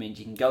thread that means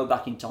you can go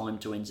back in time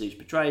to when Zeus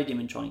betrayed him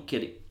and try and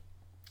kill him.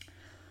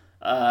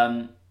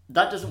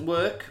 That doesn't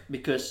work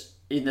because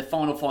in the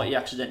final fight he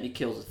accidentally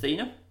kills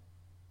Athena.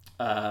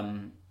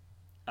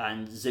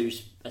 And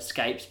Zeus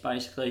escapes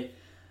basically.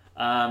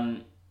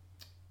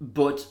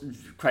 But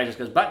Kratos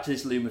goes back to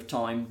this Loom of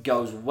Time,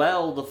 goes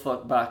well the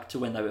fuck back to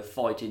when they were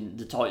fighting,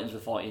 the Titans were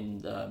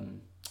fighting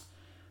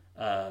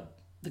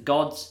the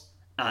gods,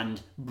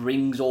 and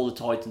brings all the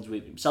Titans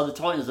with him. So the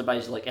Titans are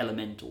basically like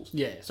elementals.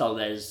 Yeah. So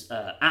there's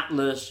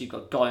Atlas, you've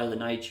got Gaia, the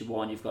nature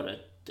one, you've got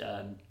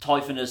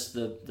Typhonus,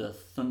 the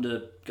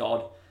thunder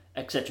god,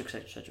 etc,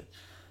 etc, etc.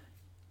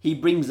 He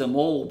brings them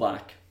all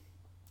back.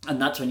 And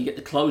that's when you get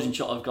the closing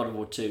shot of God of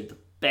War 2, the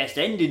best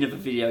ending of a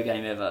video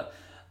game ever,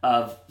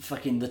 of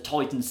fucking the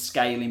Titans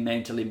scaling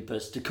Mount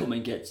Olympus to come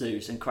and get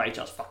Zeus, and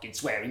Kratos fucking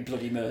swearing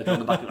bloody murder on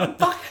the back of it.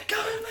 Fuck, go,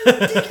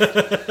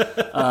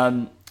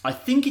 I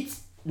think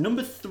it's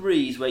number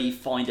 3 is where you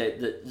find out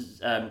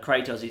that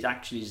Kratos is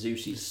actually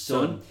Zeus's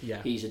son.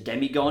 Yeah. He's a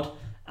demigod,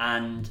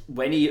 and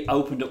when he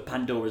opened up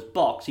Pandora's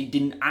box, he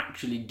didn't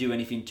actually do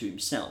anything to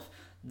himself.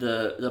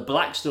 The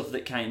black stuff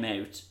that came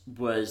out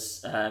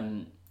was...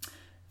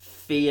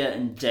 fear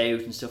and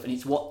doubt and stuff, and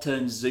it's what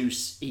turns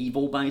Zeus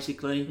evil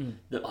basically.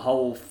 The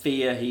whole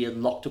fear he had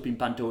locked up in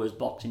Pandora's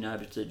box in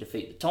order to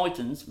defeat the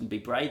Titans and be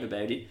brave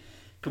about it,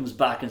 comes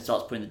back and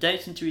starts putting the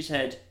doubts into his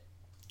head.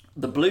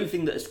 The blue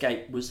thing that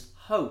escaped was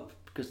hope,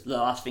 because the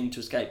last thing to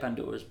escape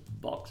Pandora's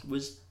box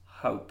was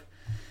hope.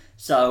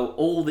 So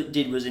all that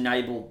did was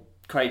enable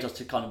Kratos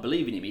to kind of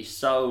believe in him. He's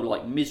so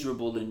like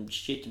miserable and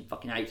shit and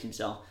fucking hates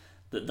himself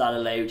that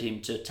allowed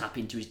him to tap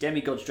into his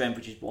demigod strength,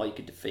 which is why he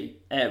could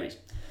defeat Ares.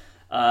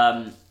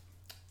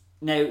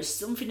 Now,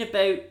 something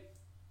about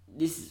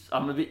this,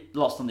 I'm a bit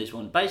lost on this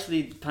one.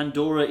 Basically,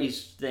 Pandora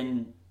is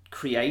then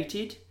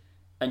created,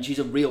 and she's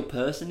a real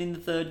person in the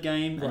third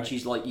game, and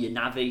she's like your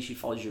Navi, she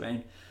follows you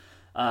around.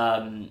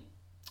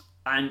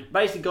 And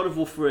basically, God of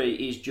War 3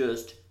 is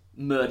just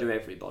murder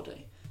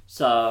everybody.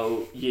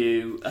 So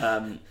you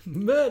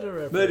murder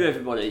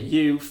everybody.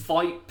 You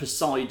fight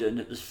Poseidon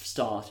at the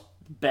start,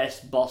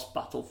 best boss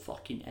battle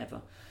fucking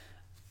ever.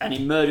 And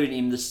in murdering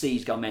him, the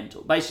seas go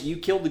mental. Basically, you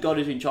kill the god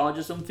who's in charge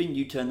of something,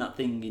 you turn that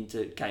thing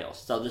into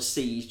chaos. So the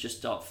seas just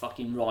start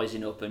fucking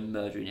rising up and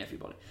murdering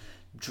everybody.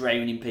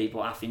 Drowning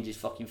people, Athens is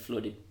fucking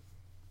flooded.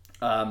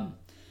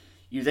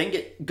 You then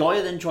get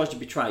Gaia then tries to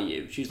betray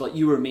you. She's like,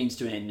 you were a means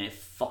to an end now,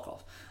 fuck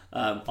off.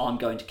 I'm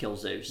going to kill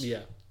Zeus.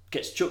 Yeah.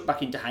 Gets chucked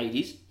back into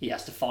Hades. He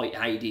has to fight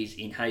Hades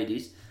in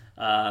Hades.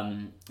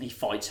 He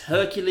fights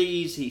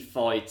Hercules. He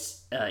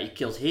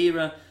kills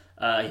Hera.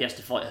 He has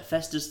to fight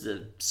Hephaestus,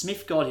 the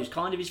smith god, who's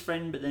kind of his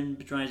friend but then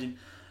betrays him.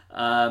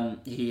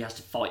 He has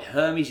to fight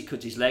Hermes. He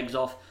cuts his legs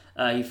off.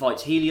 He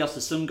fights Helios,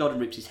 the sun god,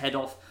 and rips his head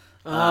off.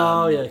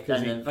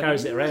 Because he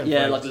carries it around.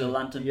 Yeah, like a little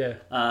lantern. Yeah.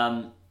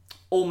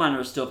 All manner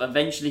of stuff.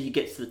 Eventually, he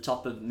gets to the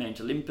top of Mount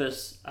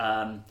Olympus.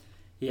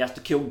 He has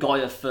to kill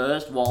Gaia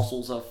first, whilst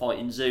also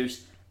fighting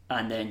Zeus,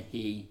 and then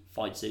he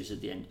fights Zeus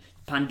at the end.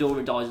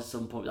 Pandora dies at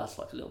some point. That's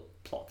like a little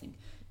plot thing.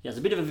 He has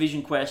a bit of a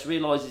vision quest,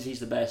 realises he's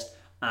the best,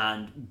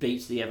 and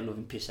beats the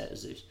ever-loving piss out of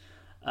Zeus.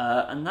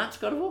 And that's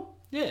God of War.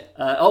 Yeah.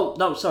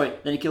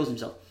 Then he kills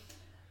himself.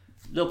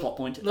 Little plot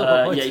point.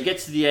 Yeah, he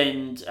gets to the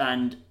end,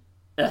 and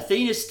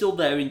Athena's still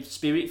there in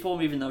spirit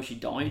form, even though she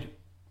died.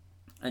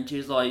 And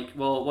she's like,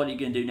 well, what are you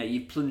going to do now?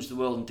 You've plunged the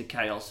world into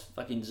chaos.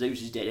 Fucking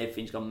Zeus is dead.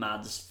 Everything's gone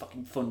mad. There's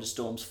fucking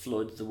thunderstorms,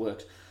 floods, the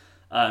works.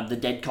 The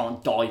dead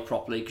can't die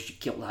properly because you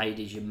killed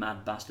Hades, you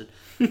mad bastard.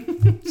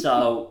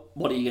 So,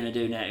 what are you going to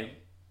do now?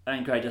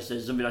 And Kratos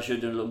says, something I should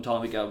have done a long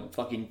time ago.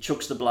 Fucking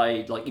chucks the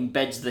blade, like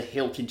embeds the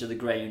hilt into the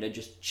ground and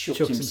just chucks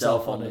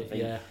himself on the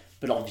thing. Yeah.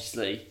 But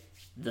obviously,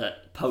 the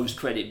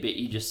post-credit bit,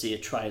 you just see a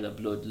trail of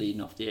blood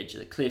leading off the edge of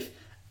the cliff.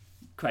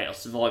 Kratos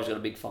survives, got a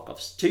big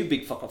fuck-off, 2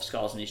 big fuck-off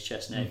scars on his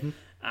chest now.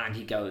 And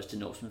he goes to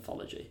Norse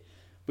mythology.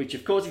 Which,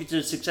 of course, if it's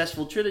a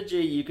successful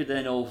trilogy, you could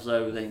then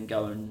also then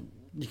go and...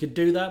 You could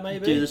do that,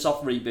 maybe? Do the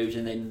soft reboot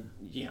and then,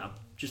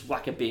 just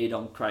whack a beard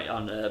on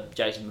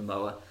Jason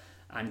Momoa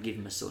and give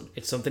him a son.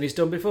 It's something he's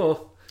done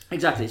before.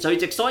 Exactly. So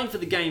it's exciting for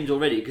the games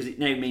already because it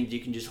now means you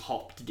can just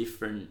hop to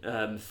different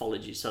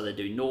mythologies. So they're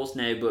doing Norse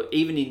now, but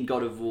even in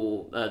God of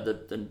War,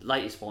 the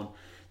latest one,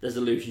 there's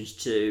allusions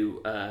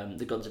to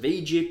the gods of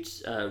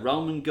Egypt,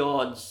 Roman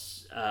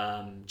gods,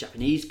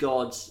 Japanese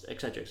gods,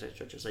 etc.,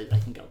 etc. So they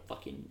can go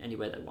fucking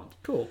anywhere they want.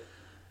 Cool.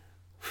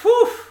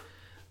 Whew!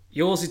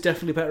 Yours is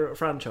definitely better at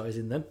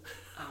franchising then.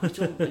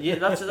 Yeah,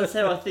 that's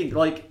how I think.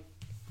 Like,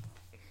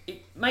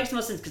 it makes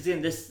more sense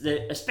because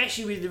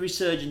especially with the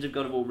resurgence of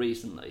God of War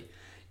recently,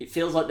 it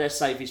feels like their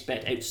safest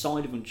bet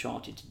outside of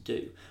Uncharted to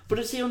do. But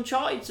it's the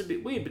Uncharted's a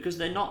bit weird because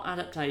they're not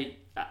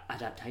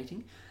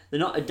adaptating. They're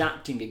not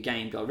adapting a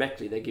game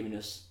directly. They're giving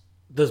us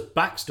there's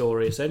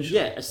backstory essentially.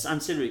 Yeah,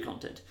 ancillary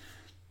content.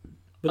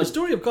 But the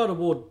story of God of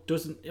War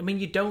doesn't... I mean,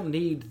 you don't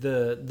need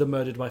the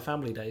Murdered by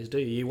Family days, do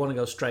you? You want to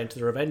go straight into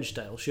the revenge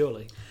tale,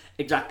 surely.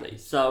 Exactly.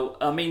 So,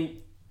 I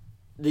mean,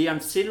 the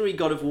ancillary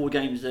God of War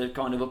games are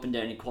kind of up and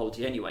down in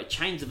quality anyway.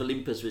 Chains of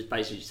Olympus was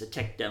basically just a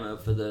tech demo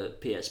for the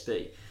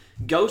PSP.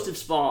 Ghost of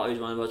Sparta is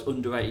one of the most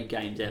underrated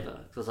games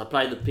ever, because I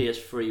played the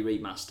PS3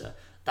 remaster.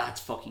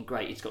 That's fucking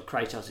great. It's got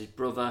Kratos'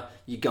 brother.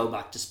 You go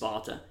back to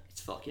Sparta.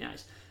 It's fucking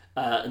nice.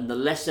 And the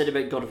less said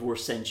about God of War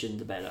Ascension,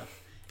 the better.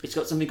 It's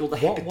got something called the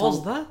What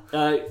was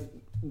that?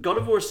 God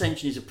of War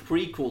Ascension is a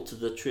prequel to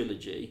the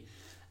trilogy,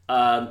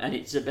 and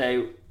it's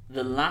about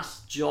the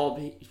last job.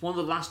 It's one of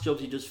the last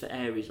jobs he does for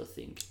Ares, I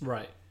think.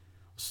 Right.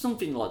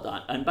 Something like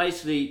that. And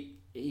basically,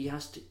 he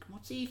has to...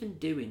 What's he even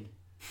doing?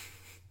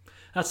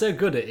 That's how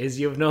good it is.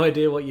 You have no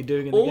idea what you're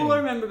doing in the game. All I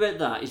remember about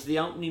that is the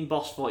opening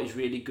boss fight is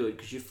really good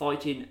because you're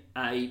fighting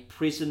a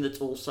prison that's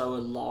also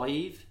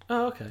alive.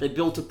 Oh, okay. They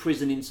built a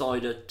prison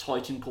inside a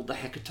titan called the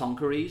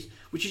Hecatoncheires,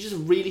 which is just a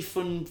really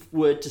fun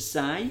word to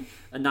say,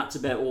 and that's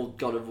about all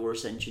God of War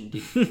Ascension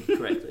did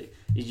correctly.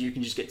 Is you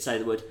can just get to say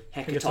the word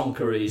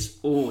Hecatoncheires.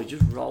 Oh, it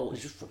just rolls,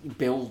 it just fucking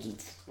builds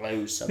and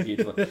flows so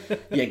beautiful.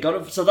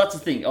 Yeah, so that's the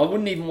thing. I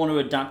wouldn't even want to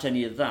adapt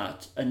any of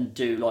that and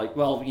do like,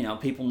 well,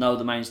 people know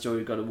the main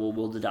story of God of War,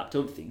 we'll adapt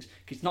other things.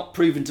 Because it's not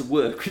proven to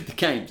work with the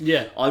games.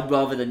 Yeah. I'd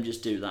rather them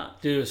just do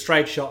that. Do a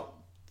straight shot,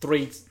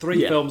 three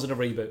films and a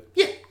reboot.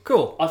 Yeah.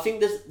 Cool. I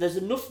think there's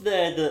enough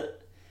there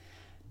that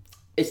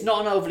it's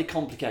not an overly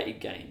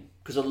complicated game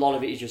because a lot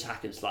of it is just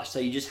hack and slash. So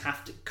you just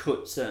have to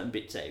cut certain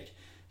bits out.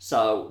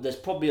 So there's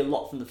probably a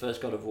lot from the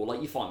first God of War.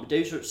 Like you fight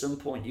Medusa at some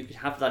point, you could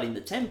have that in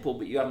the temple,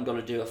 but you haven't got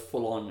to do a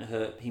full-on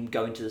him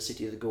going to the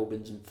city of the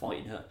Gorgons and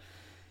fighting her.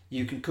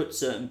 You can cut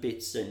certain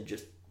bits and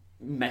just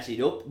mess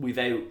it up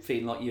without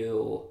feeling like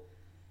you're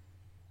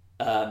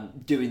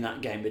doing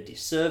that game a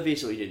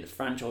disservice or you're doing the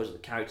franchise or the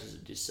characters a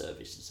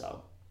disservice. And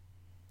so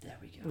there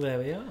we go. There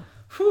we are.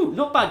 Whew,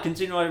 not bad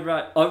considering I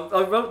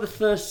wrote the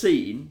first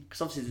scene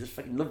because obviously I just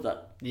fucking love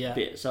that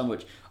bit so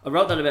much. I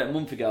wrote that about a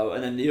month ago,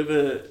 and then the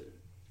other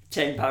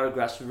 10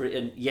 paragraphs were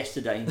written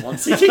yesterday in one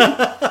sitting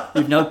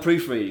with no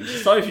proofreading. So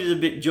sorry if it was a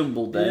bit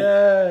jumbled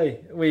there.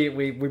 Yay!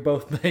 We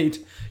both made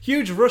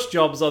huge rush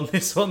jobs on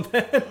this one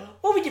then.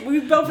 Well, we did. We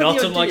both had not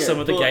the unlike idea, some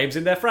of the games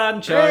in their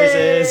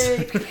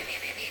franchises.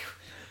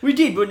 We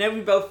did, but now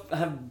we both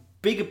have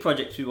bigger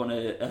projects we want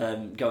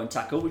to go and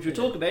tackle, which we'll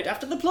talk about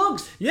after the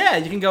plugs. Yeah,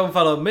 you can go and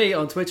follow me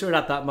on Twitter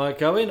at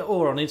 @MikeOwen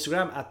or on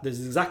Instagram at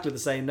there's exactly the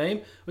same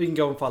name. Or you can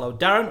go and follow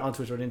Darren on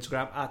Twitter and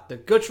Instagram at The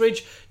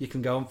Guttridge. You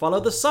can go and follow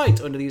the site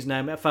under the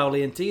username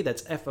FOULENT,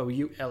 that's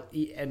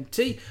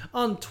FOULENT,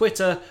 on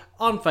Twitter,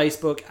 on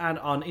Facebook and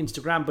on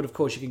Instagram. But of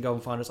course you can go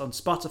and find us on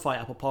Spotify,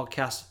 Apple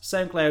Podcasts,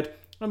 SoundCloud,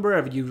 and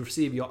wherever you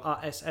receive your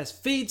RSS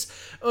feeds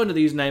under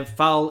the username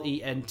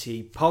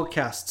FOULENT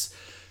Podcasts.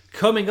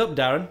 Coming up,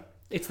 Darren,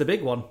 it's the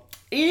big one.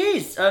 It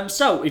is.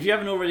 So, if you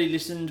haven't already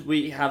listened,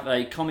 we have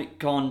a Comic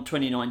Con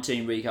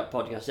 2019 recap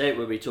podcast out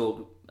where we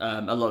talk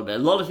a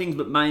lot of things,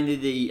 but mainly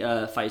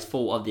the Phase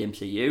 4 of the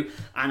MCU.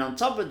 And on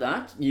top of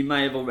that, you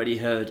may have already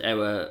heard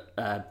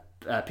our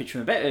pitch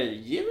from about a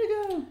year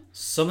ago.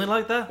 Something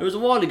like that. It was a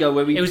while ago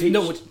where we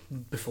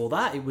before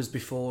that. It was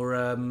before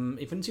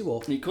Infinity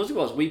War. Of course it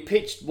was. We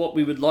pitched what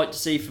we would like to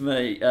see from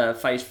a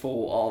Phase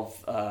 4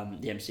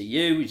 of the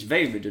MCU, which is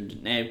very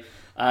redundant now.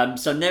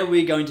 So now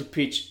we're going to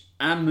pitch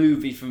a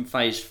movie from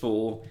Phase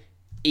 4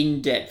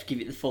 in depth, give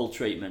it the full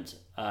treatment.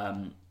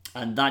 And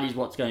that is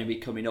what's going to be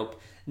coming up.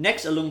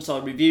 Next,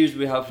 alongside reviews,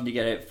 we're hoping to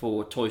get out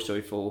for Toy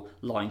Story 4,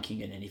 Lion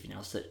King, and anything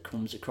else that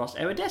comes across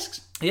our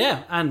desks.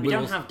 Yeah, and we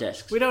don't have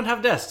desks. We don't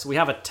have desks. We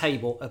have a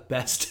table at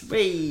best.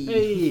 Whee.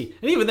 Hey.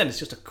 And even then, it's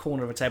just a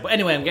corner of a table.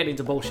 Anyway, I'm getting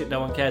into bullshit no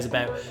one cares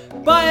about.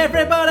 Bye,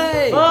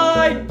 everybody!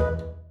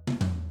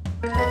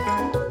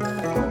 Bye!